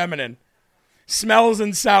sounds feminine. Smells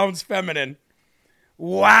and sounds feminine.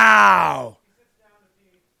 Wow.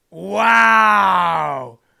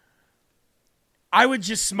 Wow. I would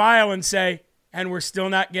just smile and say, and we're still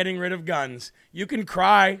not getting rid of guns. You can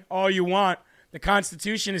cry all you want. The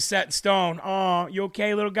Constitution is set in stone. Oh, you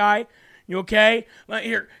okay, little guy? You okay?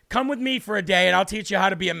 Here, come with me for a day, and I'll teach you how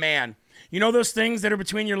to be a man. You know those things that are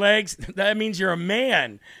between your legs? That means you're a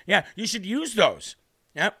man. Yeah, you should use those.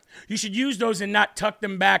 Yep. You should use those and not tuck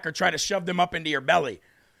them back or try to shove them up into your belly.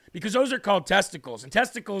 Because those are called testicles, and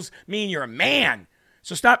testicles mean you're a man.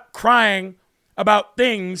 So stop crying about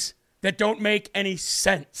things that don't make any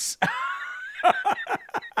sense.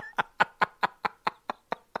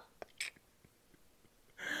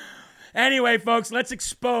 Anyway, folks, let's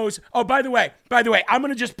expose. Oh, by the way, I'm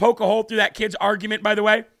going to just poke a hole through that kid's argument, by the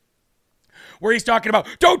way, where he's talking about,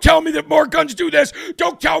 don't tell me that more guns do this.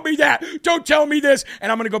 Don't tell me that. Don't tell me this.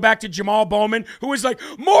 And I'm going to go back to Jamaal Bowman, who was like,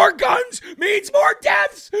 more guns means more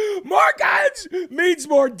deaths. More guns means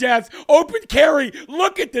more deaths. Open carry.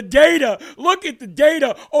 Look at the data. Look at the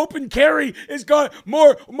data. Open carry is got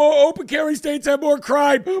more open carry states have more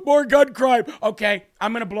crime, more gun crime. Okay,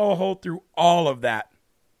 I'm going to blow a hole through all of that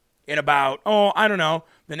in about, the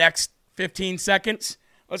next 15 seconds.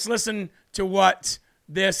 Let's listen to what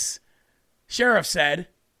this sheriff said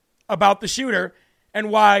about the shooter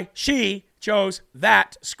and why she chose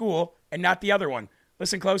that school and not the other one.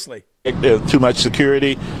 Listen closely. Too much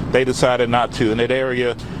security. They decided not to. And that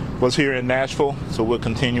area was here in Nashville, so we're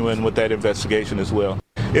continuing with that investigation as well.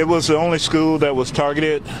 It was the only school that was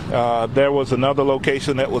targeted. There was another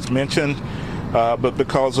location that was mentioned, but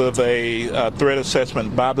because of a threat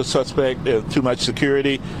assessment by the suspect, too much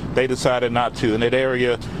security, they decided not to. And that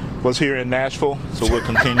area was here in Nashville, so we're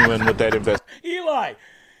continuing with that investigation.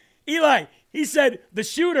 Eli, he said the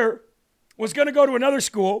shooter was going to go to another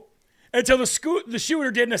school until the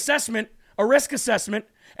shooter did an assessment, a risk assessment,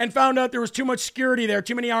 and found out there was too much security there,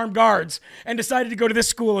 too many armed guards, and decided to go to this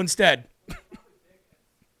school instead.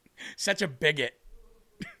 Such a bigot.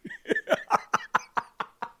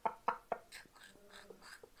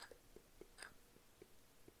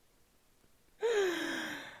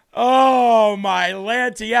 Oh, my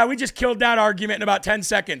Lanta. Yeah, we just killed that argument in about 10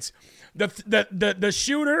 seconds. The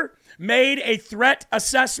shooter made a threat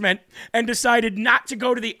assessment and decided not to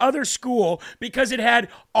go to the other school because it had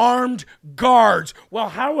armed guards. Well,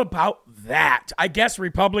 how about that? I guess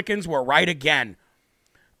Republicans were right again.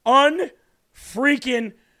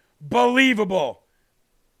 Unfreaking believable.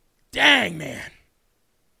 Dang, man.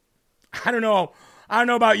 I don't know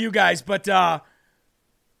about you guys, but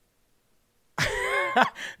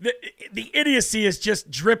the idiocy is just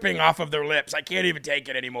dripping off of their lips. I can't even take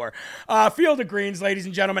it anymore. Field of Greens, ladies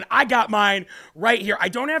and gentlemen. I got mine right here. I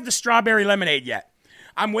don't have the strawberry lemonade yet.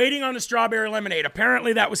 I'm waiting on the strawberry lemonade.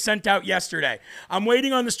 Apparently that was sent out yesterday. I'm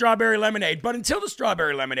waiting on the strawberry lemonade. But until the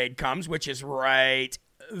strawberry lemonade comes, which is right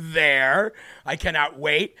there, I cannot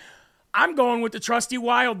wait. I'm going with the trusty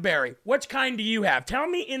wild berry. Which kind do you have? Tell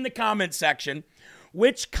me in the comment section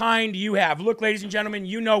which kind you have. Look, ladies and gentlemen,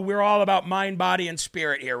 you know we're all about mind, body, and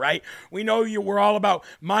spirit here, right? We know we're all about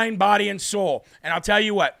mind, body, and soul. And I'll tell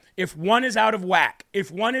you what, if one is out of whack, if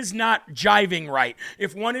one is not jiving right,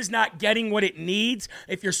 if one is not getting what it needs,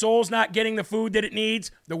 if your soul's not getting the food that it needs,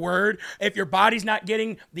 the word, if your body's not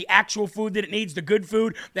getting the actual food that it needs, the good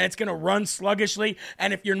food, then it's going to run sluggishly.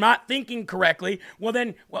 And if you're not thinking correctly, well,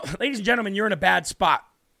 ladies and gentlemen, you're in a bad spot.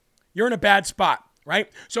 You're in a bad spot.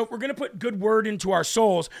 Right? So if we're going to put good word into our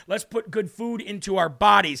souls, let's put good food into our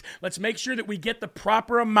bodies. Let's make sure that we get the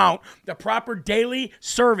proper amount, the proper daily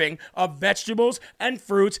serving of vegetables and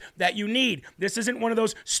fruits that you need. This isn't one of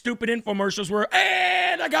those stupid infomercials where,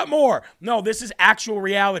 and I got more. No, this is actual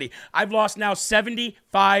reality. I've lost now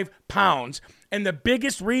 75 pounds. And the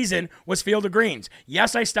biggest reason was Field of Greens.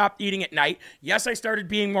 Yes, I stopped eating at night. Yes, I started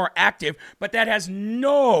being more active, but that doesn't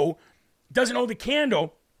hold a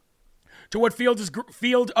candle to what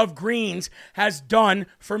Field of Greens has done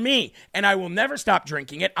for me. And I will never stop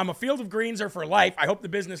drinking it. I'm a Field of Greenser for life. I hope the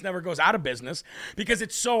business never goes out of business because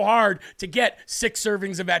it's so hard to get 6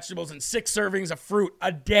 servings of vegetables and 6 servings of fruit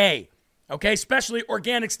a day. Okay, especially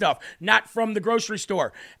organic stuff, not from the grocery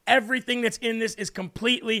store. Everything that's in this is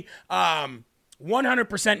completely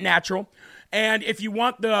 100% natural. And if you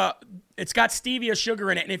want it's got stevia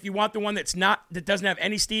sugar in it. And if you want the one that doesn't have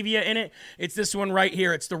any stevia in it, it's this one right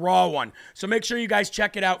here. It's the raw one. So make sure you guys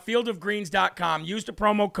check it out. Fieldofgreens.com. Use the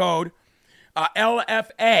promo code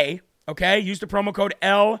LFA. Okay, use the promo code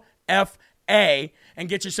LFA and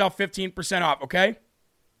get yourself 15% off. Okay.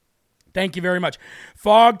 Thank you very much.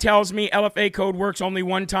 Fog tells me LFA code works only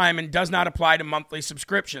one time and does not apply to monthly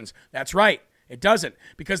subscriptions. That's right. It doesn't,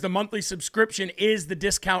 because the monthly subscription is the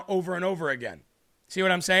discount over and over again. See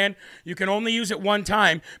what I'm saying? You can only use it one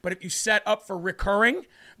time, but if you set up for recurring,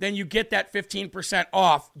 then you get that 15%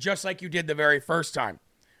 off just like you did the very first time.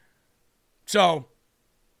 So,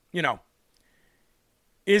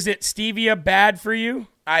 is it stevia bad for you?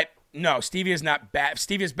 No, stevia is not bad.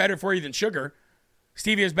 Stevia is better for you than sugar.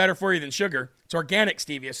 Stevia is better for you than sugar. It's organic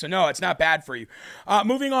stevia, so no, it's not bad for you.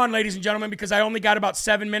 Moving on, ladies and gentlemen, because I only got about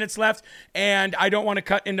 7 minutes left, and I don't want to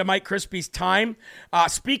cut into Mike Crispy's time.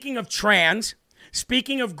 Speaking of trans,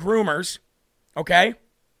 speaking of groomers, okay?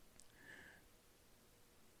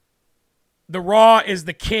 The Raw is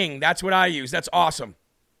the king. That's what I use. That's awesome.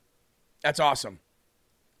 That's awesome.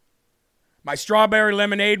 My strawberry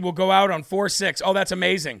lemonade will go out on 4/6. Oh, that's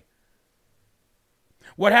amazing.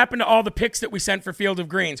 What happened to all the picks that we sent for Field of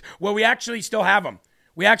Greens? Well, we actually still have them.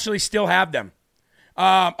 We actually still have them.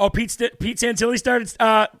 Pete Santilli started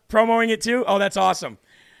promoting it too? Oh, that's awesome.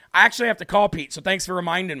 I actually have to call Pete, so thanks for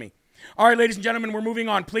reminding me. All right, ladies and gentlemen, we're moving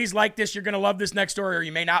on. Please like this. You're going to love this next story, or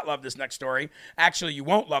you may not love this next story. Actually, you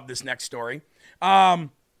won't love this next story.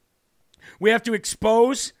 We have to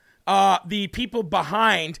expose the people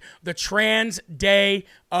behind the Trans Day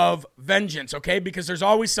of Vengeance, okay? Because there's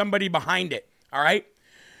always somebody behind it, all right?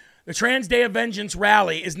 The Trans Day of Vengeance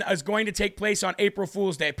rally is going to take place on April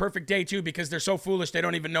Fool's Day. Perfect day, too, because they're so foolish they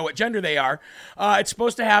don't even know what gender they are. It's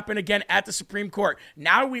supposed to happen again at the Supreme Court.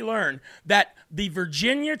 Now we learn that the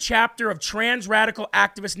Virginia chapter of Trans Radical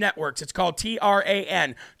Activist Networks, it's called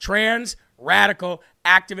TRAN, Trans Radical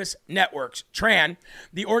Activist Networks, TRAN,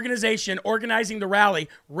 the organization organizing the rally,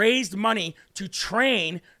 raised money to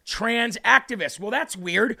train trans activists. Well, that's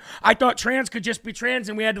weird. I thought trans could just be trans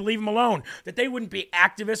and we had to leave them alone, that they wouldn't be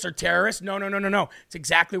activists or terrorists. No. It's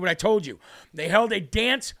exactly what I told you. They held a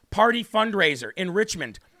dance party fundraiser in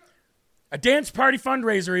Richmond. A dance party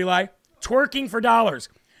fundraiser, Eli, twerking for dollars,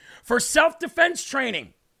 for self-defense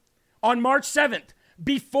training on March 7th,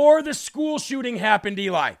 before the school shooting happened,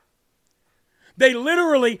 Eli. They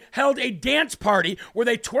literally held a dance party where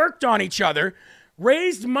they twerked on each other,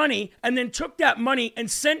 raised money, and then took that money and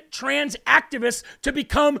sent trans activists to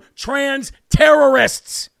become trans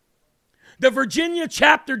terrorists. The Virginia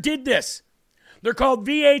chapter did this. They're called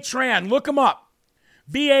VA Tran. Look them up.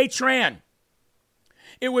 VA Tran.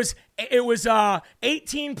 It was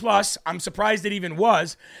 18 plus. I'm surprised it even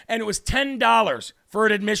was. And it was $10 for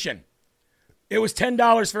an admission. It was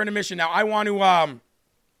 $10 for an admission. Now, I want to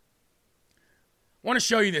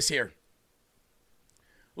show you this here.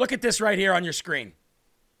 Look at this right here on your screen.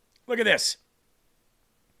 Look at this.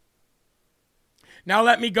 Now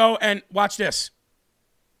let me go and watch this.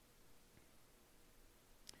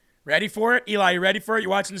 Ready for it? Eli, you ready for it? You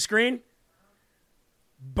watching the screen?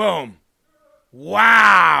 Boom.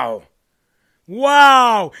 Wow.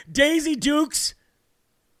 Wow. Daisy Dukes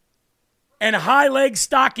and high leg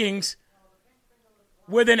stockings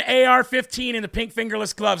with an AR-15 and the pink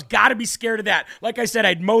fingerless gloves. Got to be scared of that. Like I said,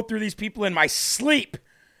 I'd mow through these people in my sleep.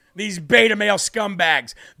 These beta male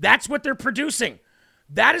scumbags. That's what they're producing.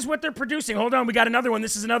 That is what they're producing. Hold on, we got another one.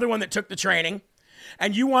 This is another one that took the training.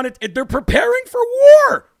 And they're preparing for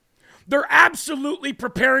war. They're absolutely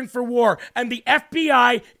preparing for war. And the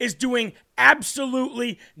FBI is doing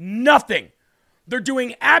absolutely nothing. They're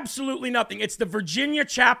doing absolutely nothing. It's the Virginia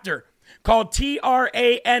chapter called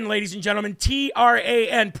TRAN, ladies and gentlemen.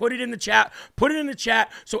 TRAN. Put it in the chat. Put it in the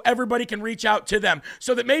chat so everybody can reach out to them,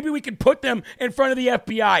 so that maybe we can put them in front of the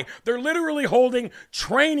FBI. They're literally holding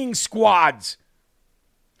training squads.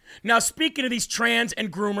 Now, speaking of these trans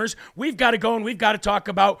and groomers, we've got to go and we've got to talk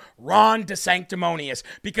about Ron DeSanctimonious,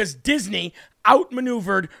 because Disney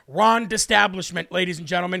outmaneuvered Ron DeStablishment, ladies and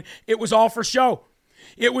gentlemen. It was all for show.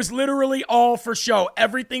 It was literally all for show.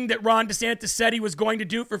 Everything that Ron DeSantis said he was going to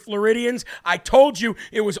do for Floridians, I told you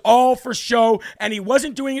it was all for show, and he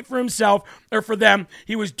wasn't doing it for himself or for them.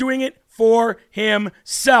 He was doing it for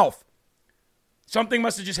himself. Something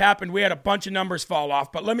must have just happened. We had a bunch of numbers fall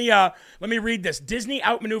off, but let me read this. Disney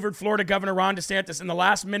outmaneuvered Florida Governor Ron DeSantis in the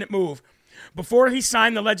last-minute move before he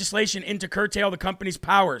signed the legislation in to curtail the company's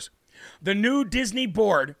powers. The new Disney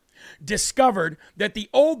board discovered that the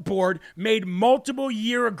old board made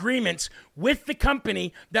multiple-year agreements with the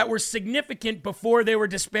company that were significant before they were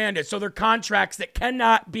disbanded. So they're contracts that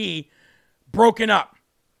cannot be broken up.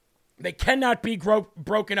 They cannot be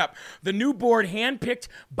broken up. The new board, handpicked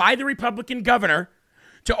by the Republican governor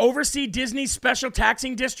to oversee Disney's special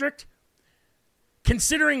taxing district,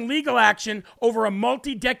 considering legal action over a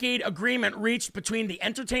multi-decade agreement reached between the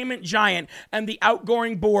entertainment giant and the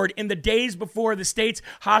outgoing board in the days before the state's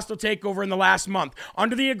hostile takeover in the last month.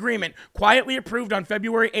 Under the agreement, quietly approved on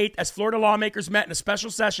February 8th as Florida lawmakers met in a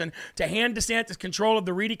special session to hand DeSantis control of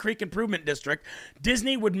the Reedy Creek Improvement District,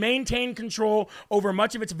 Disney would maintain control over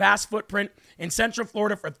much of its vast footprint in Central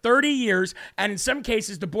Florida for 30 years, and in some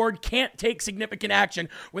cases, the board can't take significant action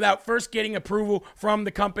without first getting approval from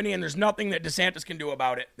the company, and there's nothing that DeSantis can do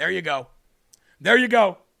about it. There you go. There you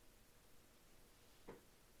go.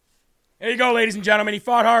 There you go, ladies and gentlemen. He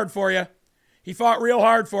fought hard for you. He fought real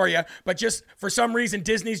hard for you, but just for some reason,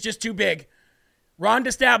 Disney's just too big. Ron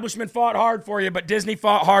DeStablishment fought hard for you, but Disney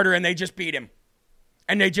fought harder, and they just beat him.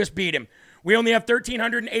 We only have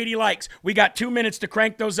 1,380 likes. We got 2 minutes to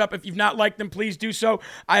crank those up. If you've not liked them, please do so.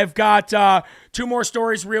 I've got 2 more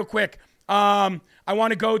stories real quick. I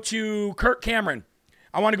want to go to Kirk Cameron.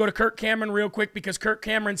 Real quick, because Kirk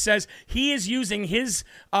Cameron says he is using his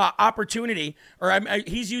opportunity, or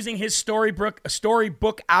he's using his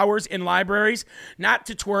storybook hours in libraries, not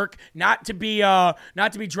to twerk, not to be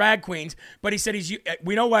drag queens, but he said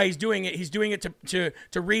we know why he's doing it. He's doing it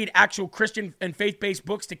to read actual Christian and faith-based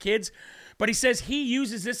books to kids. But he says he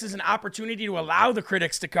uses this as an opportunity to allow the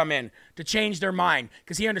critics to come in, to change their mind,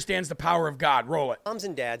 because he understands the power of God. Roll it. Moms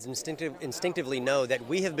and dads instinctively know that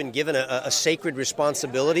we have been given a sacred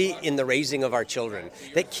responsibility in the raising of our children,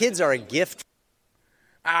 that kids are a gift.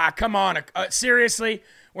 Come on. Seriously?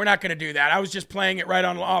 We're not going to do that. I was just playing it right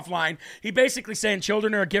on offline. He basically saying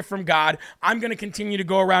children are a gift from God. I'm going to continue to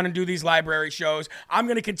go around and do these library shows. I'm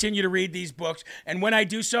going to continue to read these books. And when I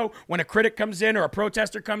do so, when a critic comes in or a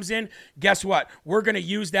protester comes in, guess what? We're going to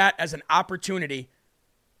use that as an opportunity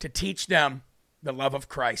to teach them the love of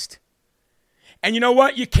Christ. And you know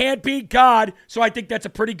what? You can't beat God, so I think that's a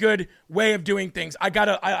pretty good way of doing things.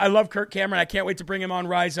 I love Kirk Cameron. I can't wait to bring him on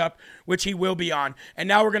Rise Up, which he will be on. And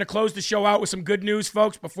now we're going to close the show out with some good news,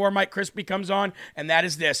 folks, before Mike Crispy comes on, and that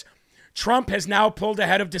is this. Trump has now pulled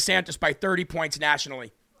ahead of DeSantis by 30 points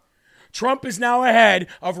nationally. Trump is now ahead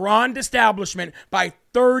of Ron DeStablishment by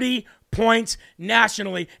 30 points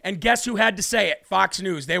nationally. And guess who had to say it? Fox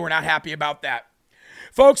News. They were not happy about that.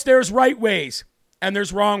 Folks, there's right ways and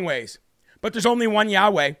there's wrong ways. But there's only one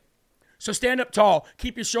Yahweh. So stand up tall,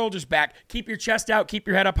 keep your shoulders back, keep your chest out, keep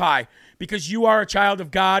your head up high, because you are a child of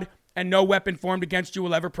God and no weapon formed against you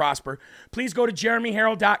will ever prosper. Please go to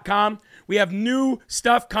jeremyherald.com. We have new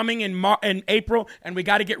stuff coming in April, and we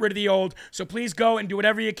got to get rid of the old. So please go and do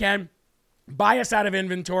whatever you can. Buy us out of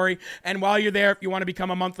inventory. And while you're there, if you want to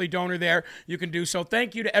become a monthly donor there, you can do so.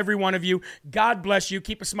 Thank you to every one of you. God bless you.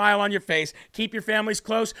 Keep a smile on your face. Keep your families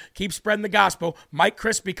close. Keep spreading the gospel. Mike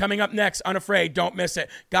Crispy coming up next. Unafraid. Don't miss it.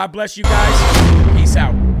 God bless you guys.